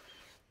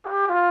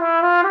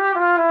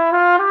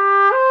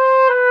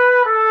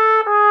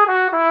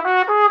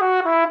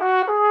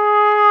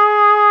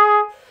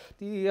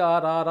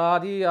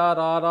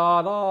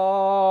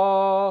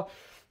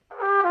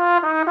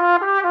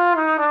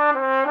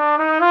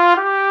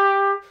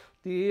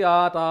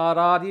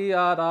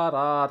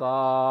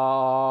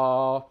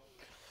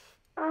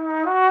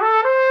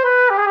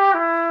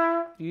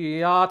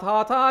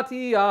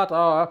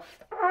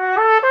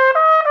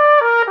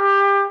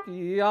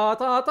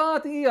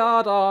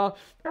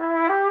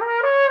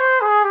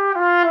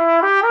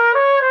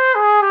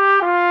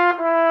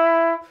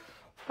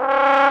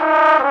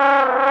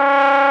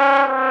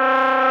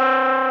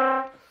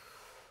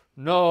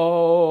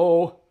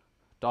 No,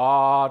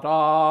 da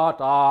da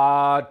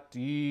da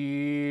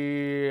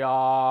dee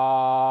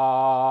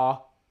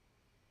ah,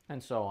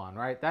 and so on,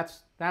 right?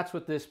 That's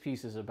what this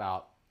piece is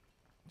about.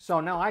 So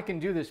now I can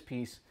do this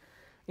piece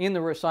in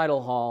the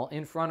recital hall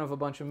in front of a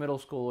bunch of middle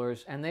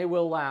schoolers, and they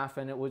will laugh,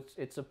 and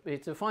it's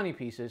a funny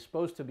piece. It's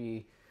supposed to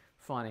be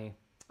funny.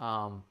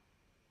 So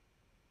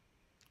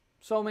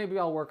maybe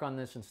I'll work on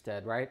this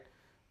instead, right?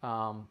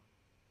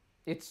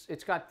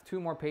 It's got 2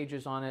 more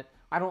pages on it.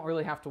 I don't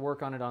really have to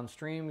work on it on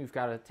stream. You've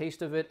got a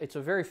taste of it. It's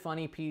a very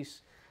funny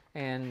piece,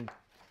 and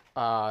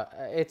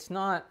it's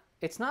not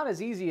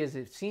as easy as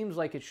it seems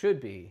like it should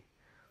be.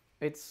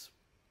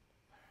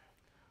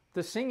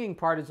 The singing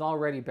part is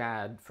already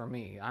bad for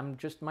me.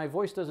 My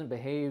voice doesn't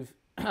behave.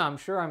 I'm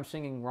sure I'm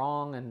singing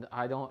wrong, and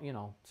I don't,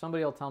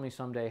 somebody will tell me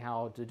someday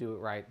how to do it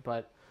right.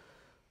 But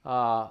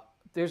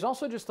there's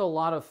also just a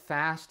lot of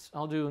fast.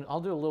 I'll do a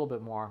little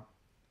bit more,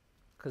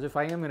 because if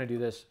I am going to do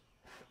this,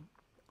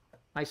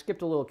 I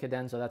skipped a little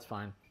cadenza. That's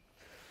fine.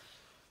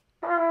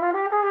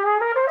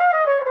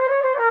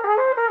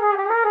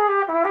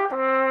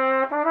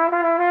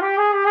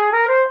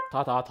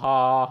 Ta ta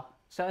ta.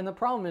 So, and the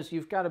problem is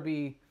you've got to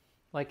be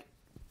like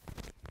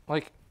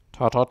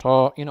ta ta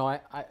ta.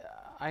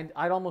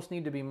 I'd almost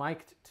need to be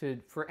mic'd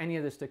for any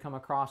of this to come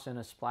across in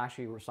a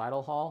splashy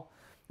recital hall.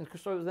 And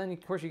so then,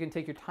 of course, you can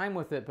take your time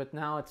with it, but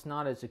now it's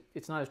not as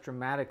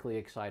dramatically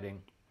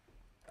exciting.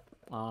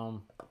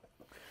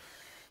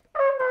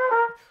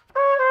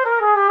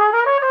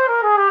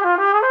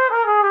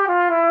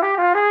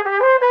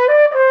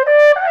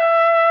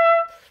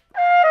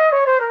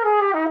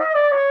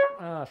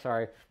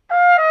 Sorry.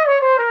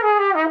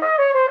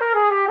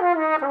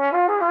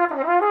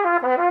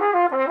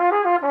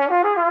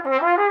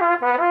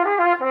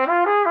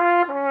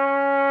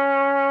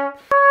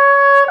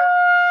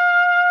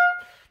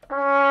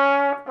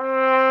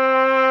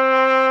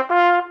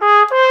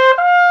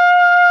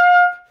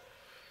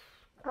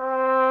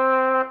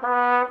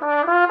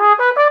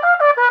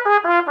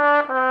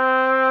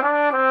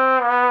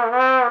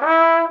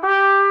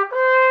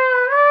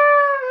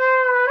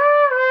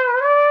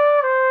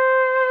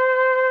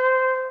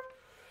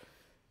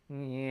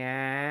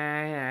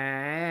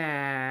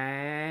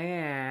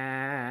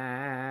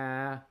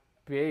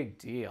 Big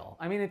deal.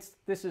 I mean,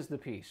 this is the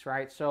piece,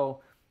 right? So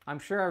I'm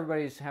sure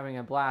everybody's having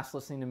a blast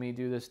listening to me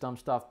do this dumb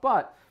stuff,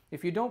 but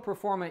if you don't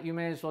perform it, you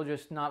may as well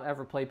just not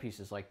ever play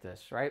pieces like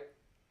this, right?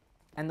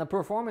 And the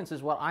performance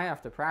is what I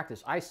have to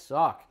practice. I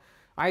suck.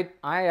 I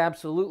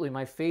absolutely,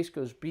 my face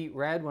goes beet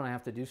red when I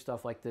have to do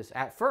stuff like this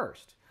at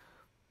first,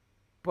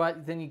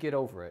 but then you get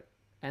over it.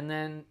 And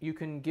then you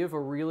can give a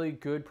really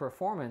good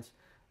performance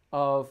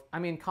of, I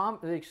mean,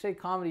 they say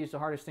comedy is the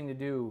hardest thing to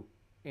do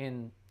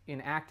in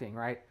acting,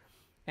 right?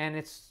 And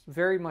it's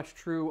very much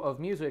true of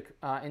music,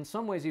 in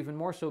some ways even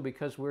more so,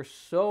 because we're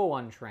so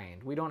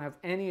untrained. We don't have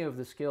any of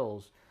the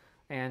skills.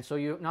 And so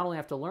you not only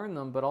have to learn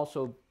them, but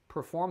also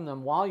perform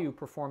them while you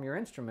perform your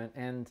instrument.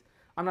 And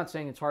I'm not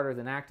saying it's harder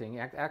than acting.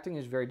 Acting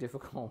is very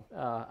difficult,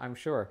 I'm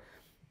sure.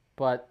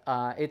 But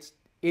it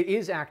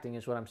is acting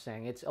is what I'm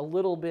saying. It's a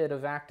little bit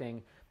of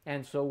acting.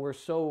 And so we're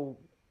so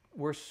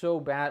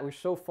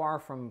far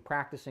from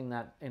practicing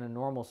that in a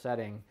normal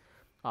setting,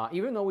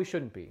 even though we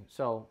shouldn't be.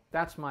 So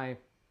that's my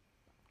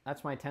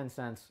 10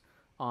 cents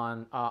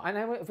on, and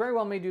I very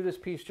well may do this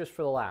piece just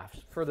for the laughs.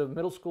 For the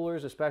middle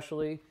schoolers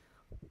especially,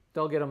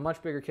 they'll get a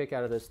much bigger kick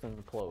out of this than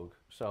the Plogue.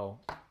 So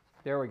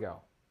there we go.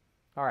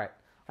 All right.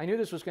 I knew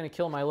this was going to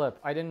kill my lip.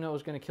 I didn't know it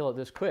was going to kill it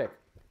this quick.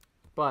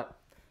 But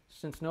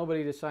since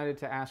nobody decided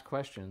to ask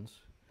questions,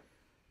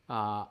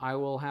 I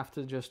will have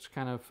to just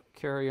kind of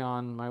carry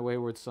on my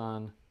wayward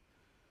son.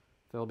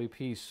 There'll be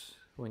peace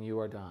when you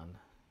are done.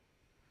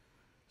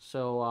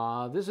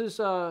 So this is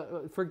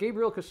for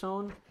Gabriel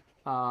Casson.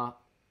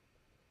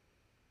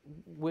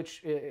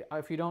 Which,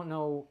 if you don't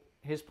know,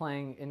 his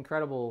playing,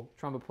 incredible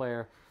trumpet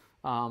player,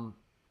 and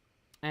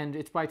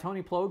it's by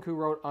Tony Plogue, who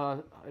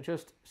wrote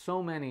just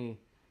so many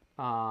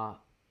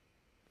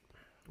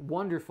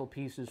wonderful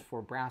pieces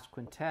for brass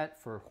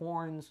quintet, for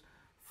horns,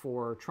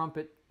 for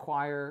trumpet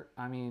choir,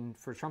 I mean,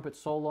 for trumpet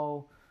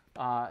solo.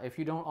 If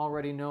you don't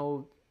already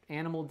know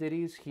Animal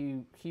Ditties,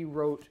 he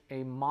wrote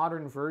a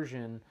modern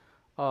version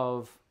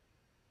of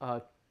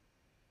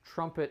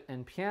trumpet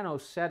and piano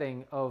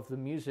setting of the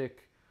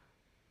music,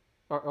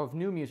 or of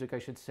new music, I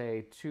should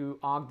say, to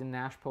Ogden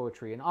Nash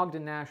poetry. And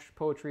Ogden Nash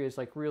poetry is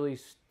like really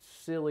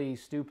silly,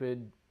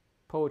 stupid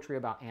poetry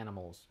about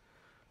animals.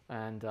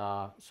 And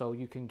so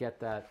you can get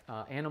that.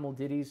 Animal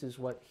Ditties is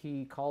what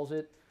he calls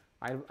it.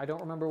 I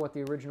don't remember what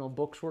the original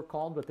books were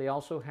called, but they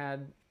also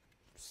had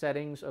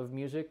settings of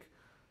music.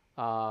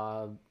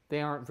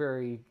 They aren't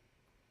very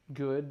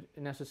good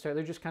necessarily.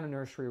 They're just kind of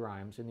nursery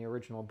rhymes in the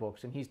original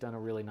books. And he's done a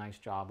really nice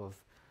job of,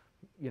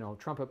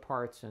 trumpet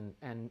parts,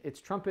 and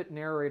it's trumpet,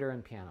 narrator,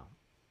 and piano.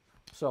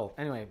 So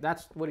anyway,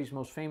 that's what he's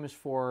most famous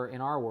for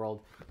in our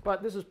world.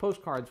 But this is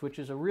Postcards, which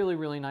is a really,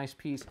 really nice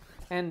piece.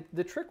 And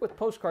the trick with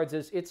Postcards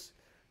is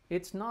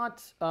it's not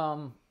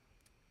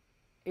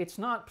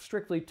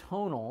strictly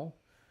tonal,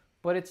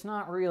 but it's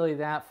not really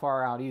that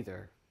far out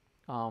either.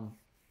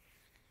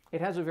 It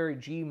has a very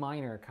G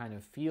minor kind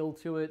of feel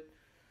to it,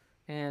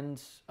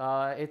 and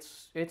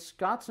it's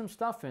got some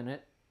stuff in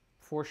it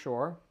for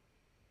sure.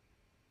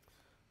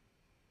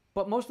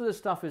 But most of this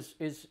stuff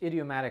is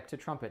idiomatic to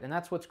trumpet, and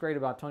that's what's great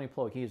about Tony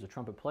Plogue. He is a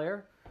trumpet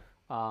player,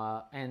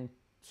 and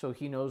so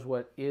he knows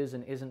what is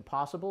and isn't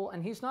possible,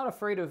 and he's not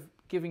afraid of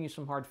giving you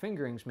some hard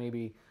fingerings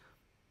maybe,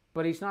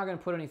 but he's not going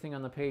to put anything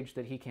on the page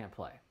that he can't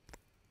play.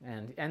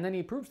 And then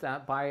he proves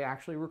that by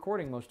actually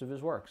recording most of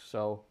his works.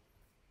 So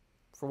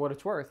for what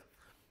it's worth,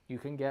 you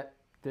can get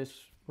this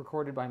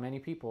recorded by many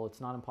people. It's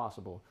not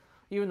impossible,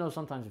 even though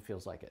sometimes it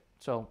feels like it.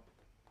 So,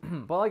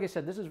 but like I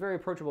said, this is very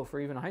approachable for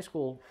even a high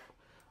school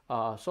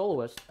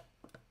soloist.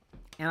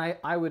 And I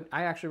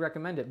actually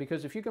recommend it,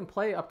 because if you can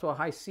play up to a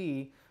high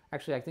C,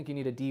 actually I think you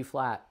need a D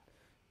flat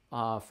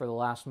for the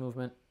last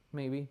movement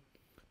maybe.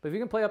 But if you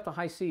can play up to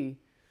high C,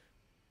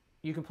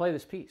 you can play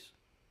this piece.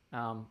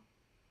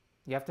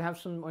 You have to have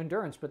some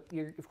endurance, but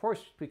of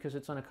course, because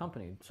it's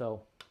unaccompanied.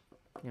 So,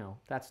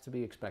 that's to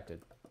be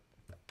expected.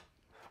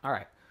 All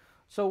right.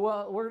 So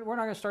we're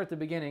not going to start at the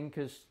beginning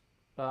because,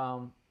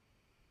 oh,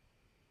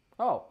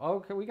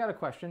 okay, we got a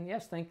question.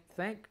 Yes,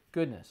 thank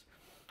goodness.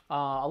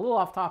 A little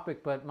off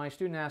topic, but my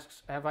student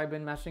asks, have I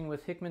been messing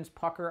with Hickman's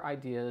pucker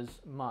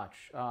ideas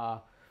much?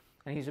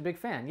 And he's a big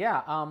fan.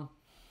 Yeah.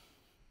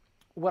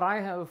 What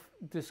I have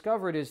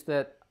discovered is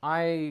that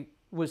I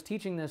was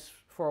teaching this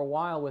for a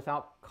while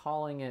without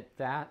calling it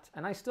that,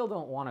 and I still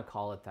don't want to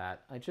call it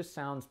that. It just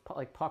sounds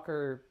like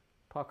pucker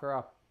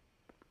up,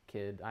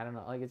 kid. I don't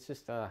know. Like, it's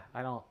just I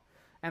don't.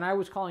 And I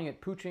was calling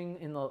it pooching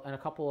in a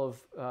couple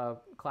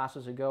of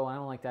classes ago. I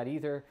don't like that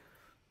either.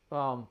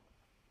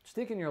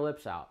 Sticking your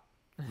lips out,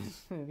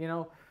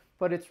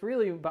 But it's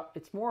really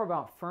it's more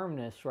about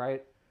firmness,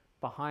 right,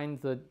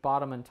 behind the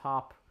bottom and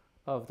top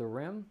of the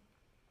rim,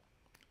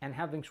 and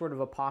having sort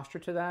of a posture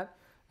to that.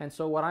 And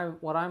so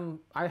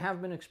I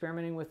have been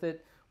experimenting with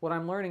it. What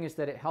I'm learning is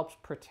that it helps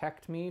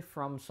protect me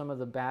from some of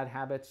the bad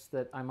habits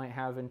that I might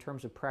have in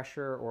terms of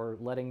pressure or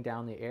letting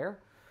down the air.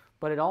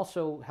 But it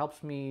also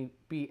helps me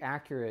be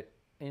accurate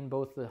in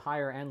both the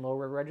higher and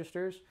lower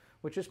registers,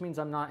 which just means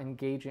I'm not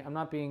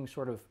being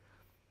sort of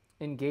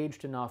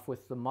engaged enough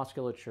with the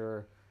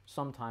musculature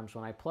sometimes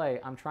when I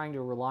play. I'm trying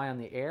to rely on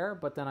the air,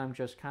 but then I'm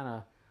just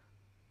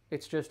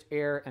it's just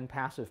air and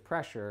passive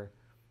pressure.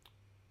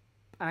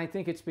 And I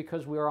think it's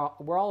because we're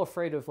all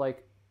afraid of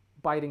like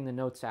biting the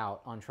notes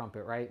out on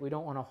trumpet, right? We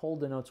don't want to hold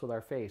the notes with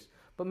our face,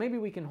 but maybe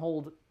we can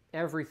hold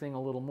everything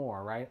a little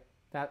more, right?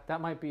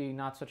 That might be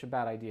not such a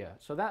bad idea.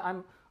 So that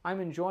I'm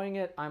enjoying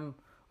it. I'm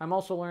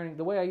also learning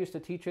the way I used to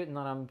teach it, and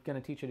then I'm going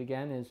to teach it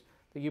again, is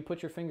that you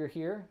put your finger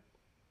here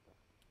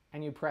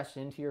and you press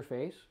into your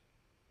face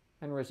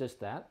and resist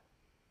that.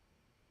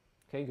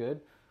 Okay,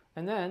 good.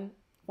 And then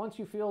once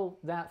you feel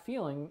that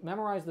feeling,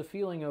 memorize the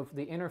feeling of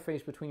the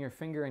interface between your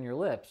finger and your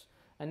lips.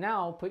 And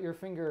now put your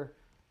finger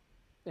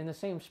in the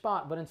same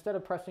spot, but instead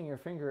of pressing your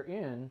finger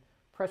in,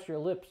 press your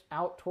lips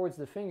out towards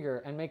the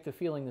finger and make the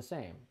feeling the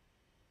same.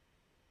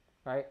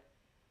 Right?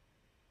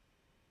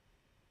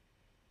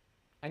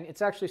 And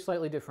it's actually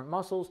slightly different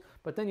muscles,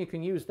 but then you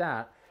can use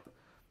that.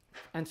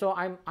 And so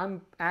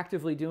I'm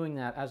actively doing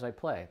that as I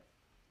play.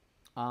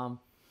 So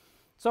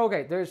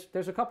okay, there's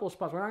a couple of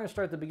spots. We're not going to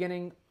start at the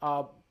beginning.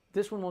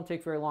 This one won't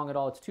take very long at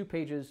all. It's 2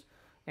 pages,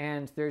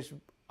 and there's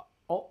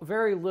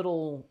very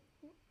little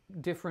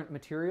different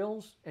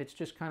materials. It's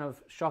just kind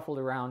of shuffled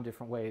around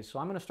different ways. So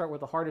I'm going to start with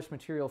the hardest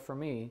material for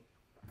me.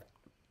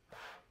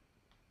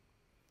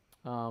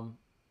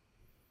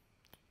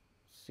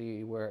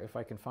 See if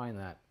I can find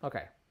that.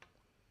 Okay.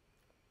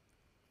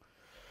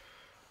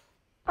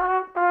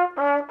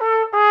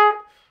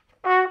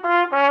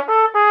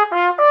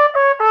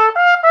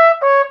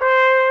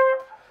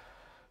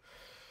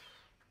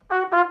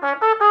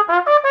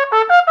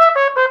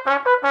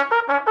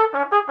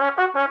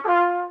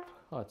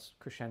 Oh, it's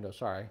crescendo,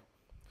 sorry.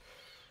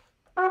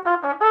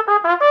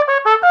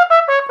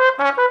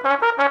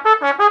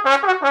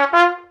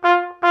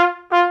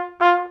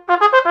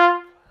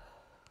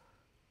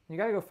 You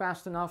got to go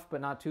fast enough,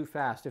 but not too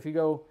fast. If you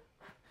go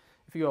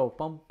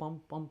bum bum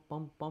bum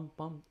bum bum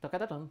bum,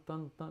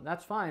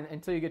 that's fine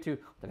until you get to,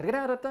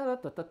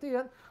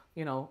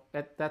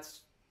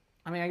 that's,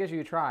 I mean, I guess you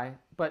could try,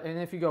 and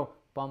if you go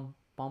bum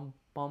bum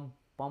bum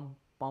bum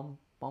bum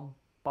bum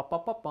bum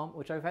bum bum,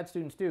 which I've had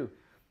students do,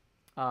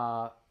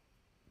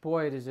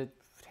 boy, does it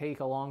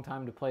take a long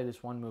time to play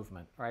this one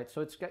movement, right?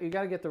 So you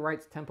got to get the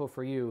right tempo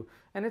for you,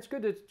 and it's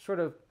good to sort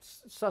of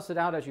suss it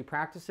out as you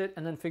practice it,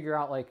 and then figure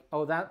out like,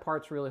 oh, that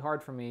part's really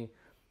hard for me.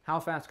 How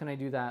fast can I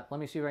do that? Let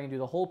me see if I can do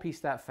the whole piece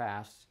that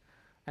fast,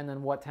 and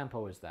then what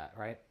tempo is that,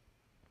 right?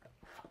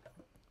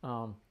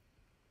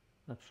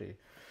 Let's see.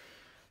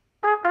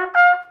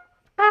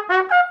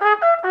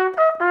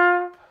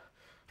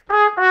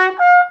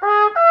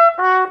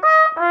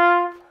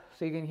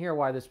 So you can hear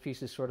why this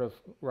piece is sort of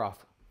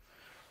rough.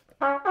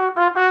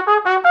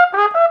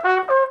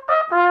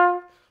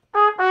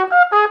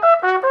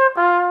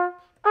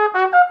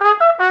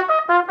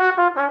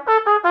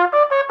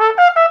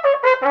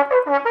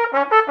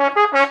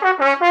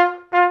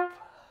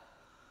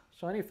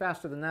 So any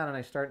faster than that and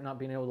I start not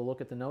being able to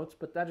look at the notes,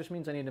 but that just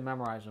means I need to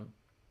memorize them.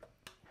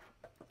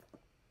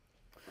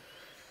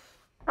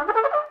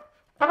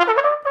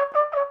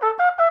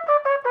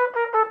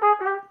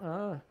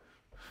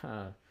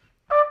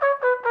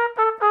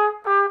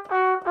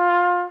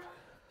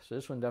 So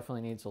this one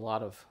definitely needs a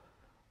lot of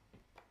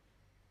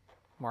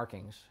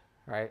markings,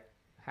 right?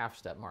 Half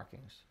step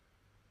markings.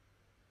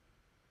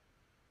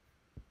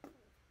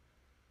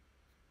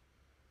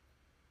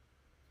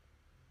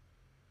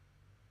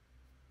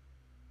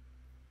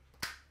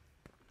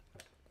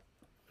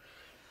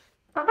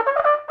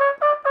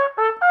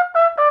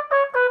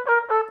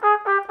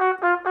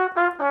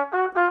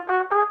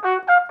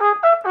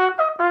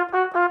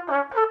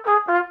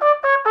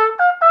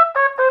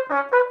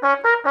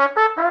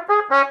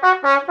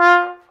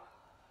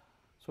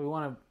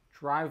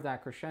 drive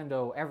that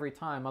crescendo every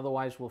time.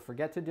 Otherwise, we'll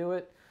forget to do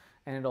it,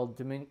 and it'll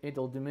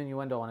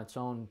diminuendo on its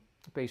own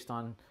based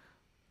on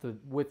the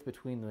width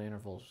between the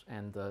intervals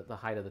and the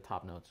height of the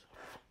top notes.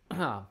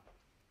 So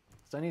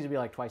it needs to be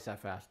like twice that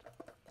fast.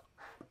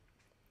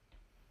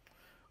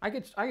 I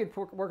could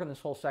work on this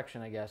whole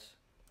section, I guess.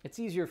 It's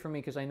easier for me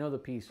because I know the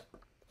piece.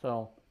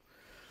 So.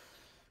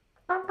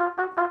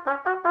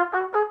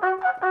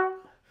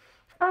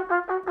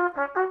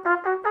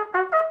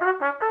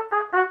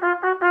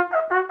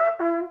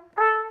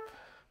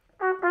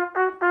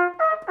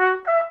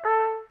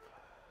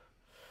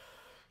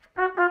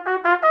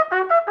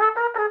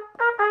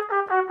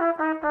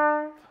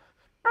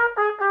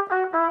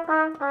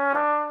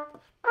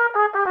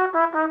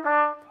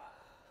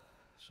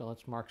 So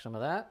let's mark some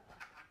of that.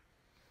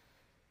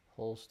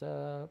 Whole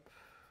step,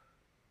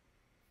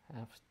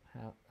 half,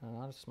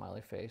 not a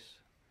smiley face.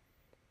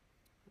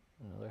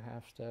 Another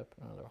half step,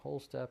 another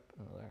whole step,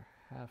 another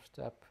half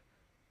step,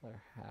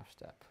 another half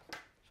step.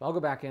 So I'll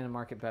go back in and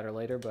mark it better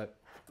later, but.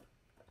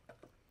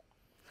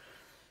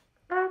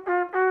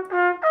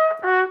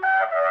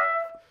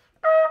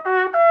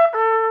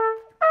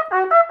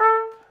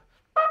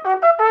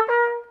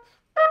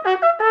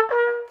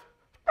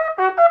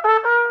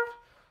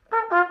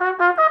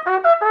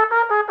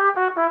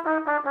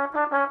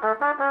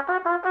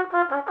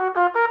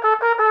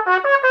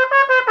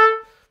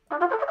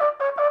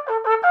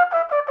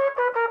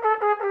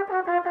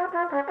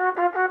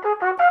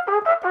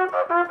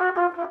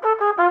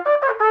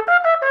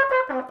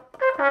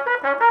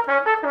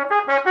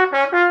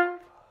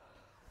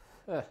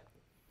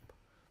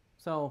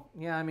 So,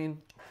 yeah, I mean,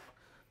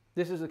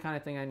 this is the kind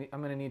of thing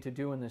I'm going to need to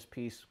do in this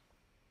piece.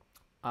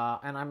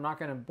 And I'm not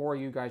going to bore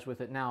you guys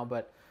with it now,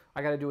 but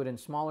I got to do it in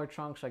smaller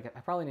chunks. I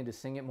probably need to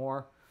sing it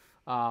more.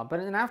 But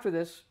then after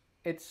this,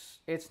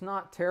 it's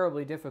not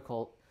terribly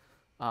difficult.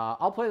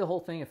 I'll play the whole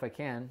thing if I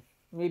can,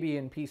 maybe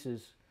in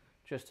pieces,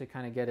 just to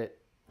kind of get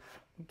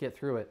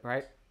through it,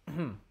 right?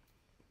 And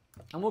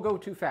we'll go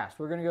too fast.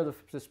 We're going to go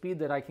the speed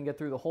that I can get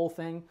through the whole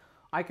thing.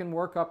 I can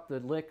work up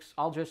the licks.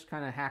 I'll just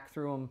kind of hack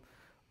through them.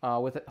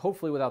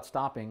 Hopefully without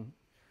stopping,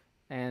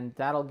 and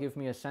that'll give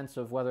me a sense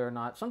of whether or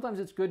not. Sometimes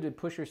it's good to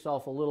push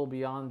yourself a little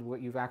beyond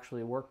what you've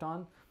actually worked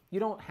on. You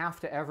don't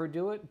have to ever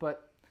do it,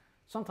 but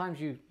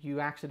sometimes you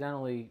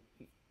accidentally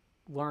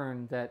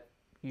learn that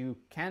you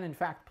can in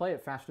fact play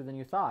it faster than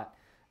you thought.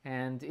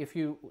 And as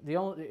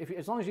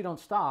long as you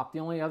don't stop, the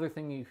only other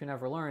thing you can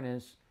ever learn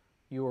is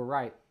you were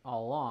right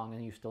all along,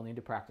 and you still need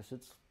to practice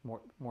it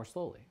more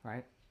slowly,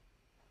 right?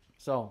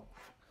 So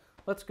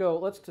let's go.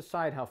 Let's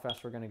decide how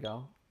fast we're going to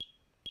go.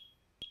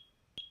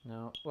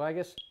 No, well, I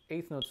guess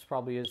eighth notes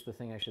probably is the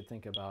thing I should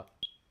think about.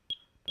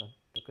 Let's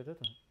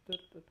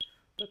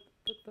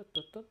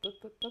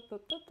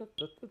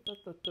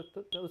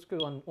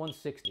go on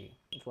 160.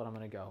 That's what I'm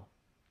going to go.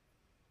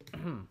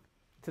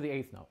 To the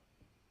eighth note.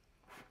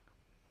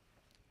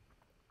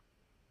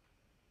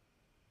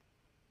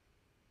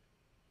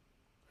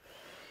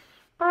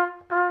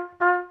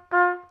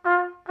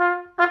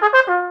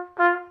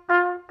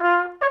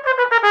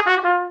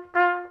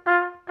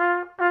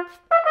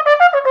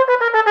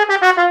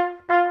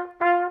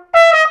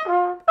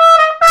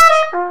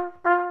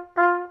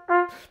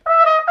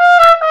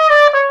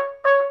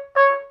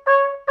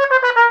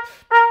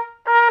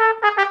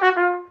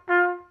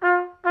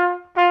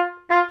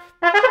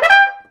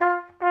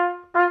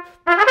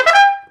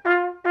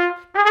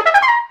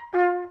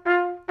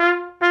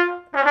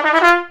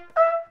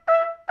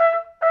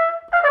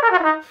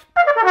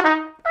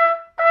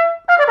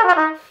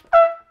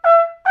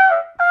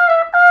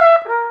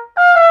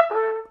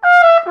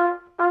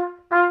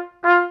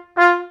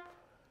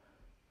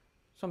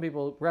 Some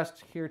people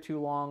rest here too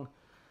long.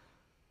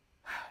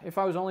 If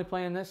I was only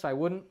playing this, I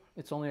wouldn't.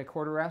 It's only a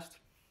quarter rest.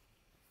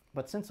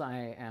 But since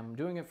I am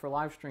doing it for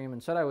live stream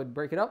and said I would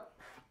break it up,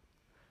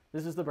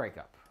 this is the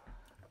breakup.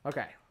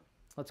 Okay,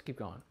 let's keep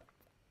going.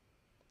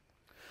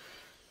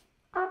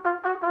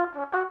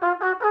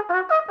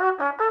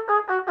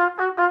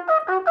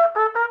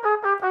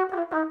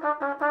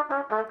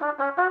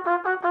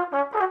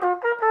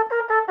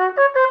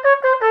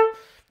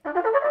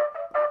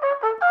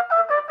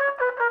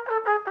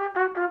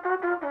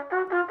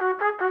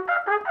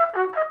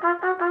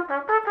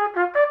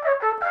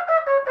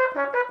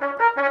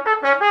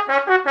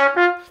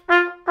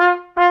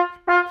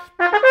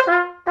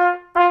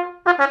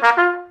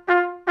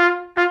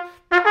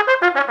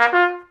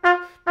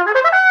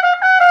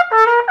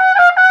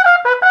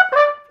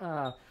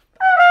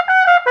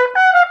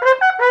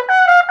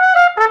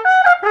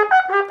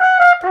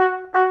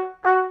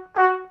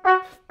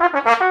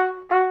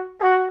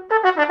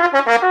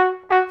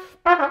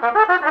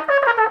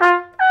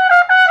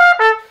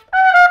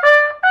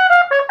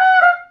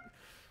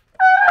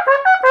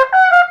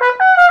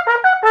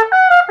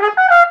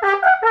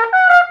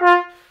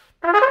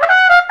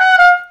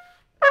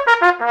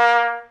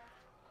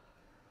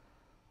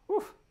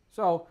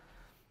 So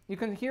you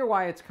can hear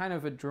why it's kind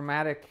of a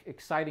dramatic,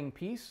 exciting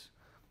piece.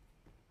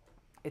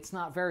 It's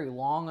not very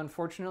long,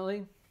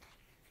 unfortunately.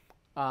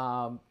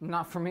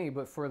 Not for me,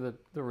 but for the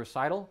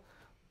recital.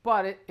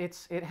 But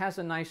it has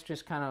a nice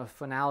just kind of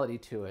finality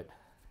to it.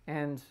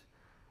 And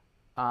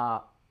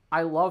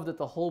I love that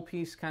the whole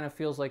piece kind of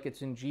feels like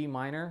it's in G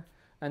minor,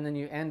 and then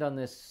you end on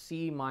this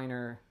C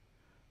minor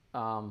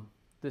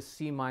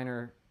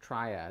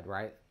triad,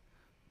 right?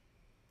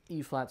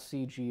 E flat,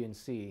 C, G, and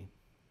C.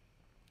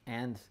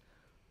 And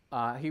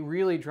he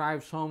really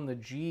drives home the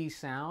G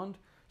sound,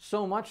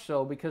 so much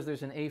so because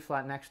there's an A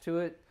flat next to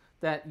it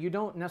that you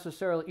don't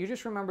necessarily, you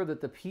just remember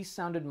that the piece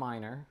sounded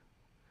minor,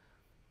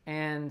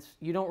 and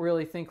you don't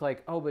really think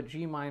like, oh, but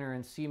G minor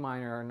and C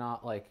minor are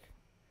not like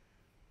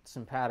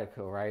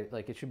simpatico, right?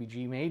 Like it should be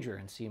G major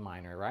and C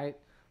minor, right?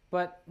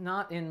 But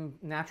not in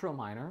natural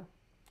minor.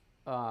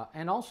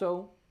 And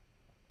also,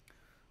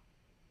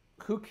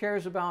 who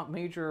cares about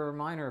major or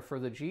minor for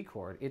the G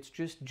chord? It's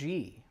just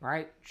G,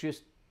 right?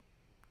 Just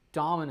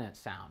dominant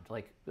sound,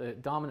 like the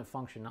dominant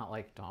function, not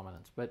like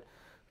dominance, but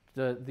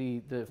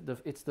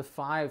it's the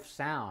 5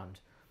 sound,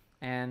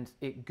 and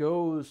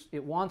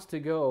it wants to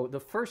go. The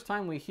first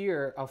time we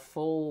hear a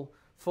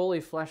fully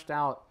fleshed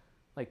out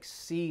like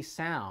C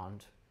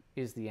sound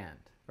is the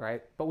end,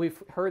 right? But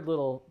we've heard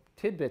little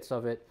tidbits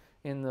of it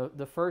in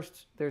the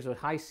first. There's a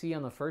high C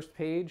on the first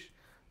page.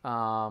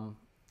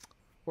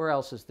 Where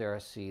else is there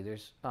a C?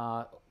 There's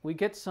we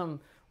get some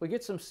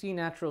C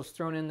naturals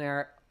thrown in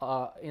there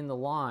in the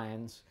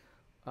lines,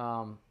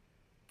 and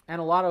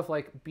a lot of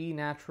like B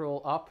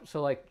natural up.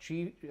 So like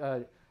G,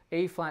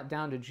 A flat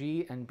down to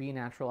G, and B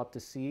natural up to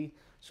C.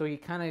 So he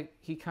kind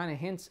of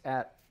hints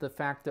at the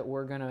fact that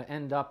we're going to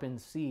end up in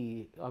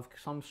C of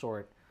some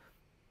sort,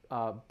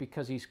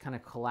 because he's kind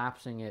of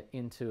collapsing it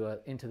into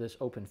this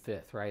open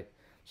fifth, right?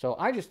 So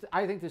I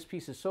think this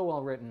piece is so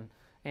well written,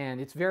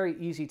 and it's very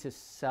easy to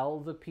sell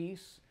the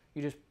piece.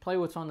 You just play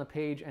what's on the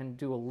page and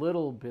do a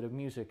little bit of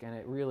music, and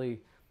it really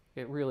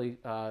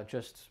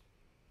just,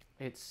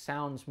 it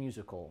sounds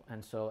musical.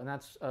 And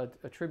that's a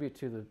tribute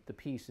to the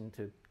piece and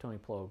to Tony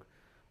Ploeg.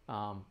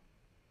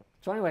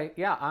 So anyway,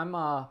 yeah,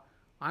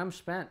 I'm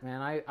spent,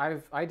 man.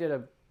 I did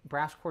a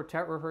brass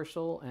quartet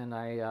rehearsal, and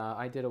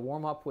I did a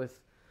warm up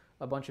with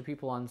a bunch of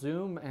people on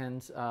Zoom,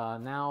 and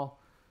now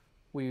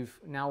we've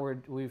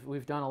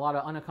done a lot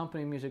of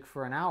unaccompanied music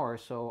for an hour.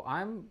 So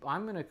I'm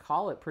going to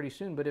call it pretty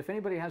soon. But if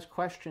anybody has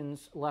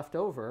questions left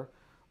over,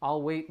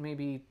 I'll wait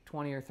maybe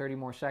 20 or 30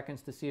 more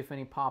seconds to see if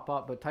any pop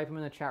up. But type them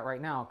in the chat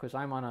right now, because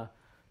I'm on a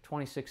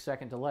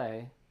 26-second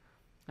delay,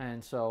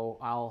 and so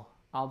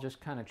I'll just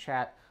kind of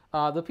chat.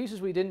 The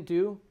pieces we didn't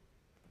do,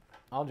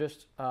 I'll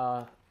just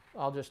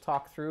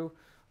talk through.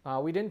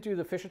 We didn't do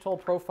the fish atoll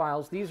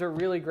profiles. These are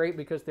really great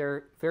because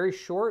they're very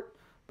short,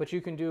 but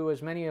you can do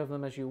as many of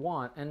them as you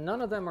want, and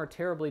none of them are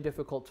terribly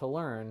difficult to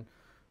learn.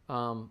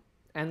 And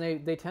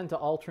they tend to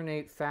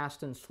alternate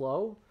fast and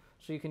slow,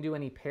 so you can do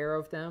any pair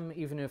of them,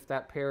 even if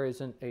that pair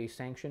isn't a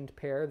sanctioned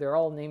pair. They're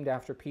all named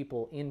after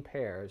people in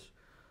pairs.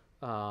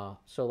 So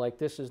like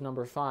this is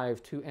number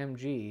 5 to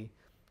MG,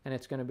 and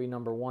it's going to be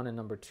number 1 and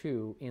number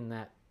 2 in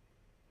that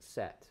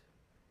set.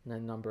 And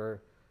then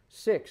number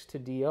 6 to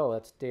DO,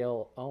 that's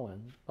Dale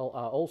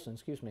Olson,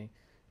 excuse me.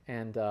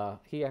 And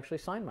he actually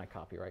signed my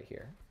copy right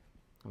here.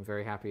 I'm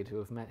very happy to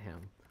have met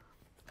him.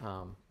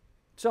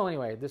 So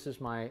anyway, this is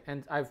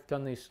and I've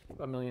done these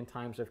a million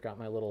times. I've got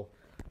my little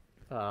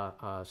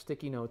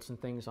sticky notes and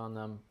things on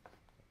them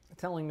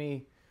telling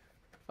me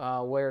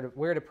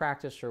where to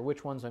practice or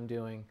which ones I'm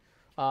doing.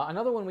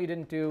 Another one we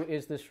didn't do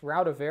is this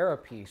Rauda Vera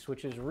piece,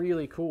 which is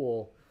really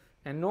cool.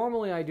 And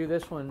normally I do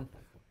this one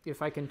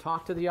if I can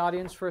talk to the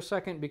audience for a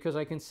second, because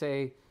I can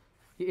say,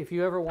 if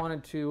you ever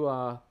wanted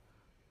to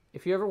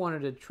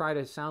try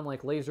to sound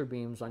like laser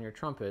beams on your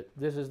trumpet,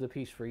 this is the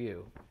piece for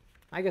you.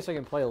 I guess I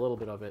can play a little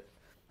bit of it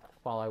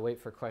while I wait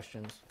for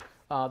questions.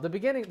 The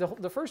beginning,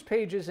 the first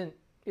page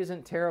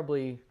isn't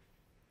terribly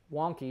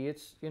wonky.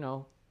 It's,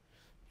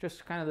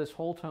 just kind of this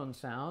whole tone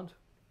sound.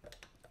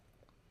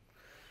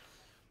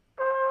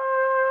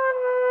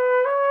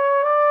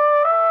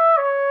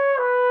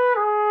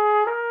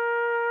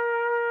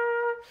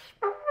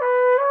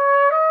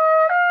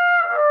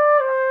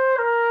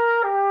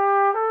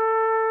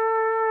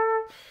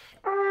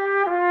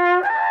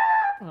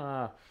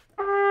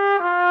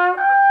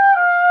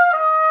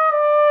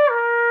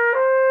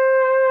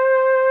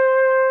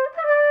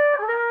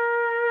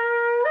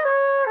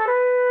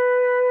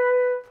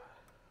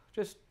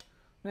 Just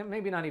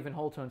maybe not even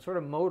whole tone, sort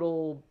of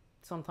modal,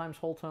 sometimes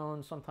whole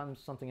tone, sometimes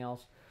something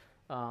else.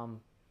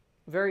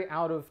 Very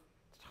out of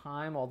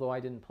time, although I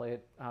didn't play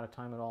it out of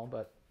time at all.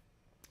 But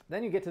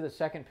then you get to the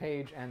second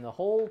page and the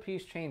whole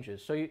piece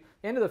changes. So the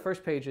end of the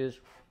first page is...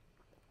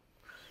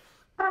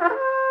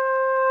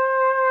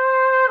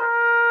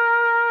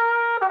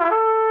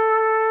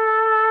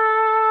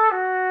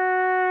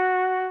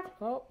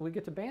 Oh, we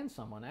get to band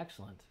someone.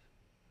 Excellent.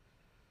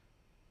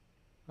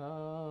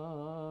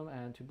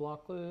 And to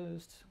block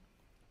list.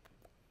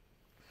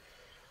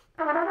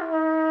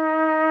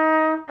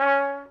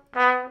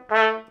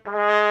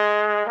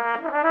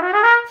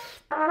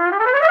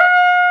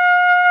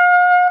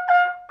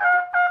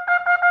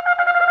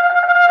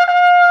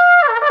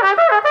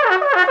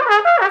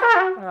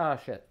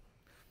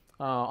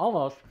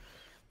 almost.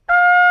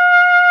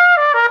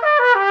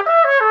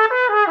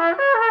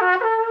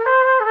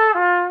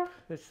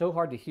 It's so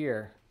hard to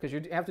hear because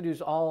you have to do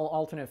all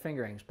alternate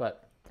fingerings.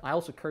 But I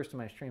also cursed in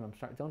my stream. I'm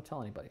sorry. Don't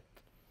tell anybody.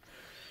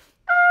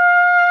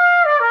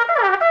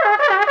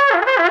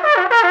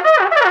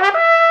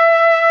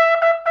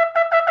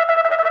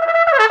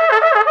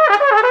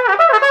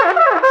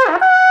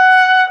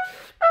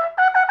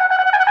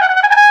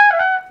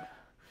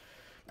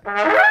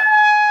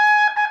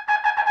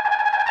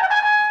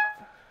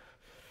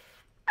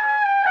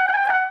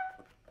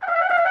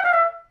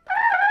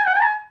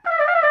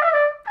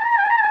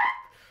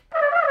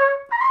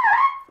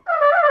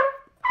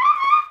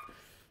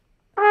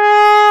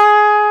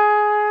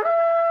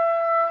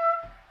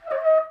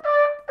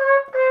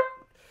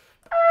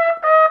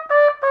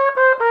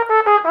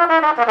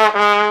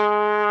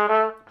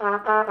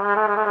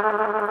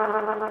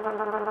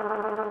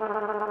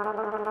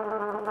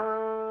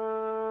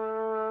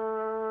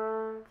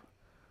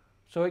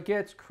 So it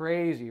gets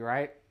crazy,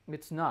 right?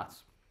 It's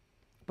nuts.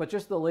 But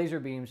just the laser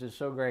beams is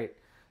so great.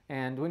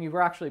 And when you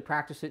actually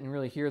practice it and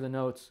really hear the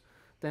notes,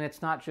 then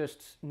it's not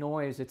just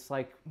noise, it's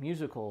like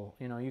musical.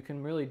 You know, you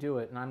can really do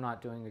it, and I'm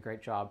not doing a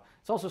great job.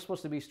 It's also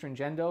supposed to be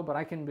stringendo, but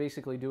I can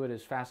basically do it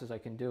as fast as I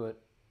can do it,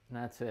 and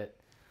that's it.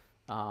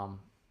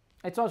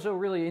 It's also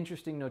really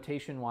interesting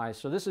notation-wise.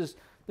 So this is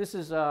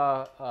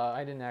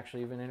I didn't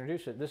actually even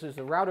introduce it. This is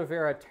the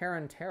Raudavera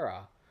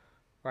Tarantara,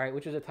 right,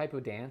 which is a type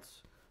of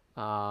dance.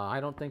 I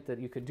don't think that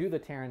you could do the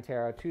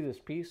Tarantara to this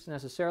piece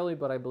necessarily,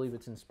 but I believe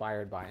it's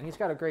inspired by it. And he's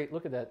got a great,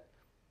 look at that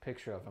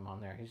picture of him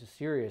on there. He's a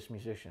serious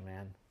musician,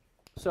 man.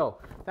 So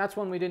that's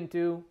one we didn't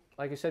do.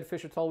 Like I said,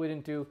 Fisher Tull we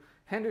didn't do.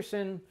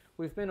 Henderson,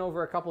 we've been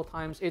over a couple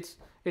times. It's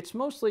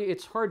mostly,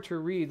 it's hard to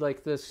read.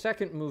 Like the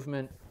second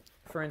movement,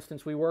 for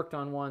instance, we worked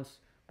on once,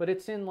 but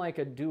it's in like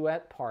a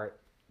duet part.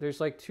 There's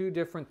like two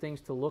different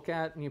things to look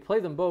at, and you play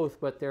them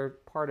both, but they're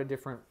part of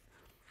different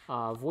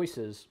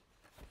voices.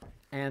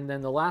 And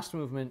then the last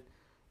movement,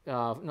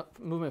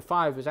 movement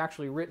 5, is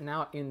actually written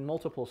out in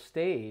multiple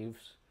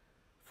staves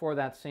for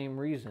that same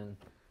reason,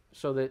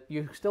 so that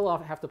you still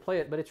have to play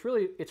it. But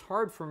it's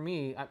hard for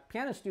me.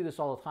 Pianists do this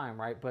all the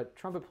time, right? But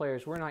trumpet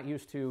players, we're not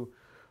used to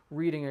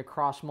reading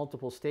across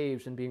multiple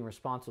staves and being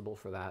responsible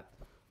for that.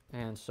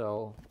 And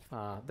so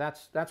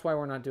that's why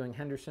we're not doing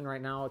Henderson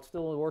right now. It's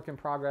still a work in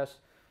progress.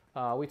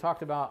 We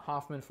talked about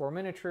Hoffman 4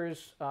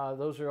 miniatures.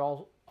 Those are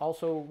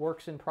also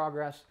works in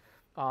progress.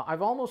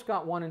 I've almost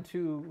got 1 and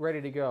 2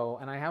 ready to go,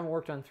 and I haven't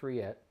worked on 3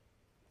 yet.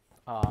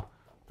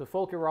 The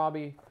Folke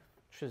Robbie,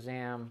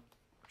 Shazam,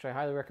 which I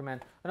highly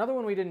recommend. Another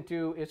one we didn't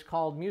do is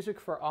called Music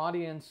for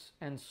Audience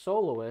and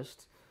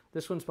Soloist.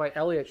 This one's by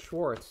Elliot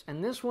Schwartz,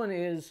 and this one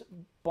is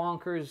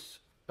bonkers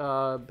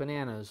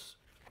banana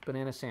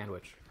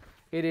sandwich.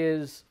 It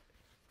is,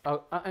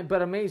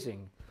 but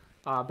amazing.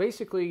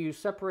 Basically, you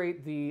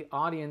separate the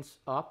audience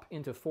up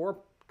into 4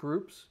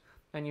 groups,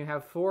 and you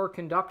have 4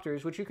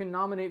 conductors, which you can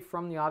nominate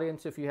from the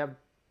audience if you have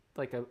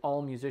like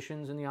all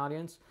musicians in the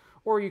audience,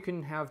 or you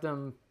can have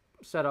them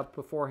set up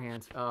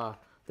beforehand.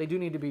 They do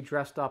need to be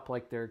dressed up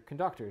like they're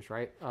conductors,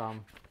 right?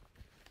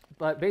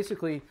 But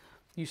basically,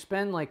 you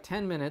spend like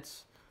 10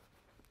 minutes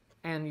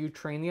and you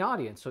train the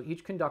audience. So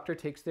each conductor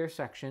takes their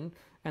section,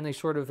 and they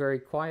sort of very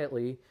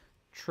quietly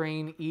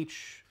train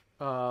each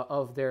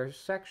of their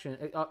section,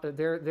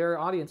 their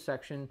audience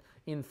section,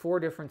 in 4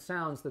 different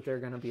sounds that they're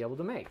going to be able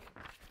to make.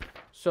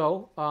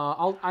 So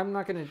I'm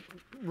not going to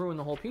ruin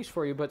the whole piece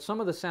for you, but some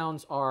of the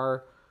sounds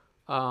are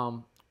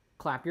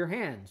clap your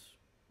hands,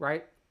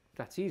 right?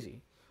 That's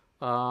easy.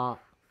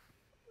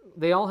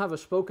 They all have a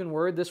spoken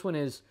word. This one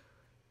is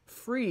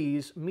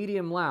freeze,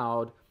 medium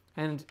loud,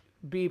 and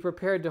be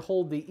prepared to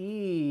hold the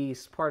E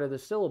part of the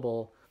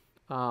syllable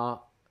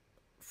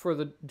for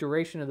the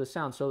duration of the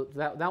sound. So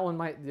that one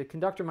might, the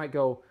conductor might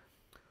go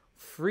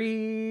freeze,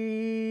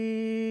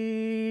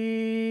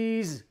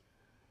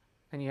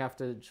 and you have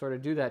to sort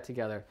of do that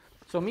together.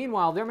 So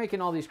meanwhile, they're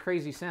making all these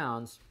crazy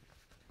sounds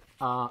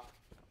sort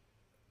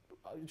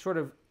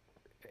of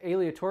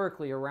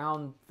aleatorically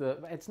around the,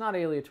 it's not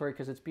aleatory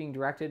because it's being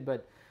directed,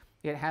 but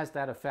it has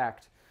that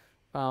effect.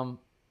 And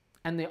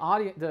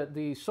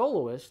the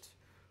soloist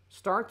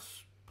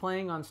starts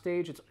playing on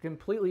stage. It's a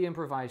completely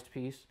improvised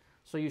piece.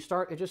 So you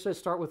start, it just says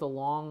start with a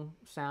long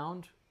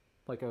sound,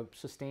 like a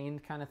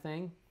sustained kind of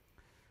thing.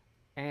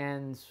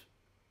 And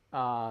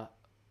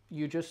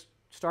you just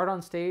start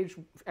on stage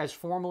as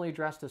formally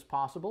dressed as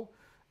possible.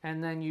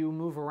 And then you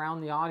move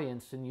around the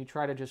audience and you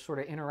try to just sort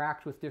of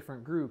interact with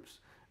different groups.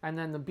 And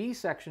then the B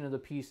section of the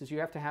piece is you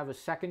have to have a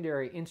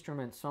secondary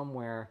instrument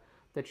somewhere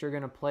that you're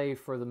going to play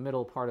for the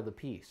middle part of the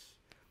piece.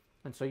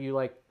 And so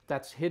you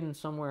that's hidden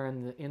somewhere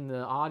in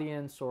the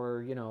audience,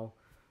 or, you know,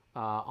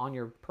 on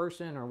your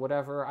person or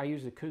whatever. I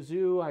use the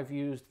kazoo. I've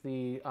used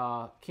the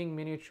King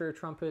miniature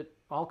trumpet,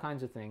 all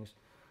kinds of things.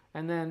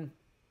 And then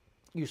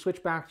you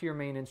switch back to your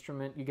main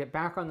instrument. You get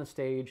back on the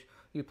stage.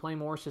 You play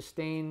more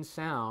sustained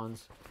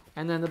sounds.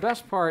 And then the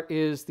best part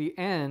is the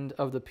end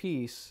of the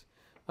piece.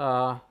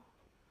 You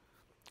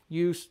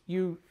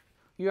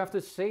have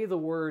to say the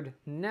word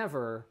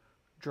never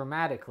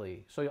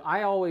dramatically. So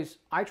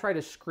I try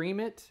to scream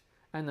it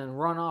and then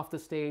run off the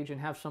stage and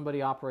have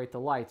somebody operate the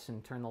lights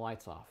and turn the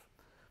lights off.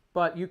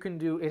 But you can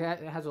do, it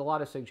has a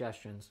lot of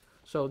suggestions.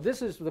 So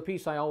this is the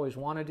piece I always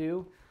want to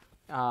do,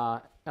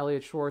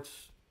 Elliot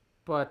Schwartz,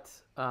 but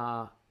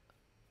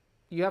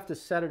you have to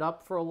set it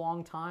up for a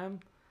long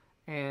time,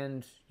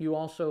 and you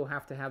also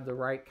have to have the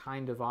right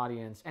kind of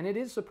audience. And it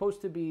is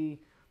supposed to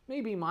be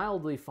maybe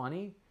mildly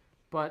funny,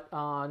 but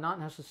not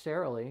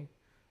necessarily.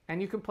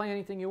 And you can play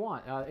anything you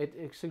want.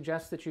 It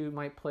suggests that you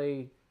might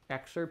play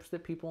excerpts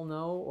that people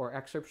know, or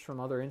excerpts from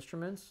other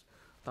instruments,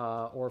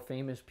 or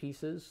famous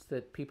pieces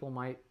that people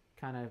might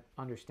kind of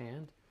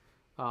understand,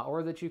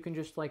 or that you can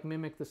just like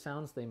mimic the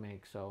sounds they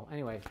make. So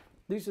anyway,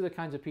 these are the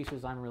kinds of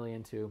pieces I'm really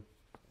into.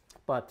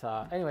 But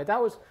anyway, that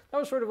was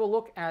sort of a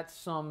look at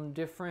some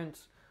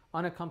different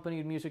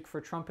unaccompanied music for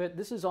trumpet.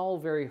 This is all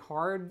very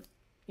hard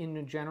in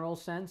a general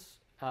sense.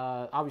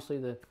 Obviously,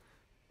 the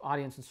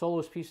audience and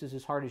soloist pieces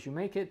as hard as you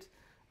make it,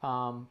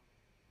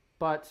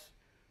 but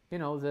you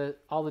know,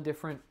 all the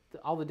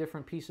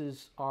different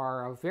pieces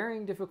are of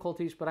varying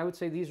difficulties. But I would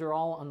say these are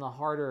all on the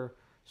harder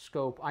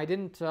scope. I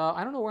don't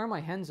know where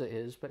my Henza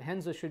is, but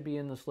Henza should be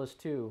in this list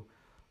too.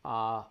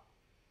 But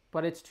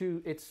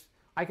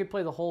I could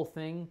play the whole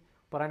thing,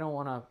 but I don't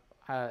want to.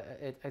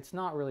 It's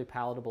not really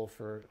palatable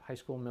for high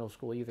school, middle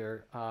school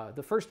either.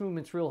 The first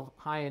movement's real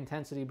high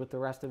intensity, but the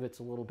rest of it's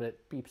a little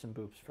bit beeps and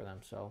boops for them.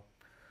 So,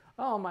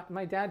 oh,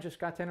 my dad just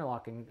got to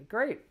interlocking.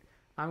 Great,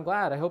 I'm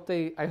glad. I hope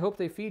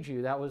they feed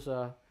you. That was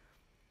a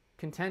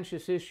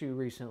contentious issue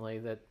recently,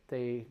 that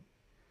they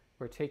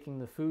were taking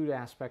the food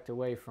aspect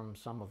away from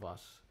some of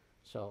us.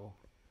 So,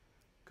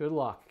 good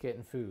luck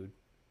getting food.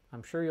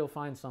 I'm sure you'll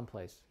find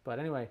someplace. But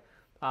anyway,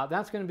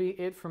 that's going to be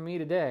it from me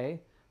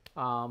today.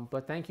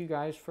 But thank you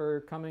guys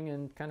for coming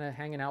and kind of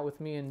hanging out with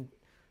me and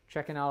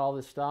checking out all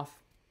this stuff.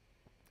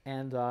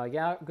 And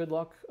yeah, good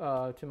luck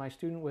to my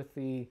student with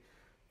the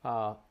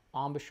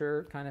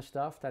embouchure kind of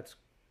stuff.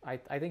 I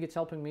think it's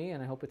helping me,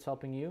 and I hope it's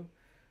helping you.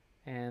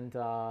 And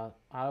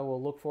I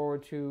will look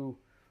forward to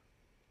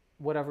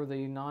whatever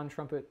the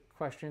non-trumpet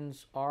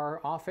questions are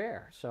off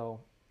air. So,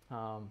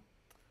 all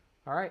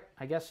right,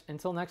 I guess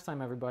until next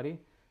time, everybody.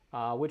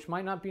 Which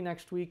might not be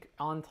next week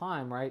on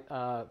time, right?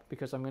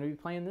 Because I'm going to be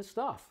playing this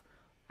stuff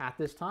at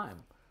this time.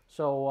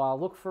 So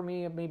look for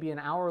me maybe an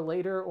hour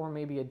later, or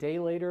maybe a day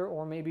later,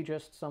 or maybe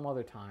just some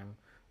other time.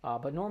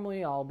 But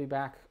normally I'll be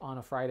back on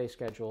a Friday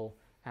schedule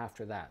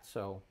after that.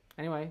 So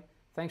anyway,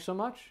 thanks so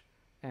much,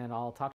 and I'll talk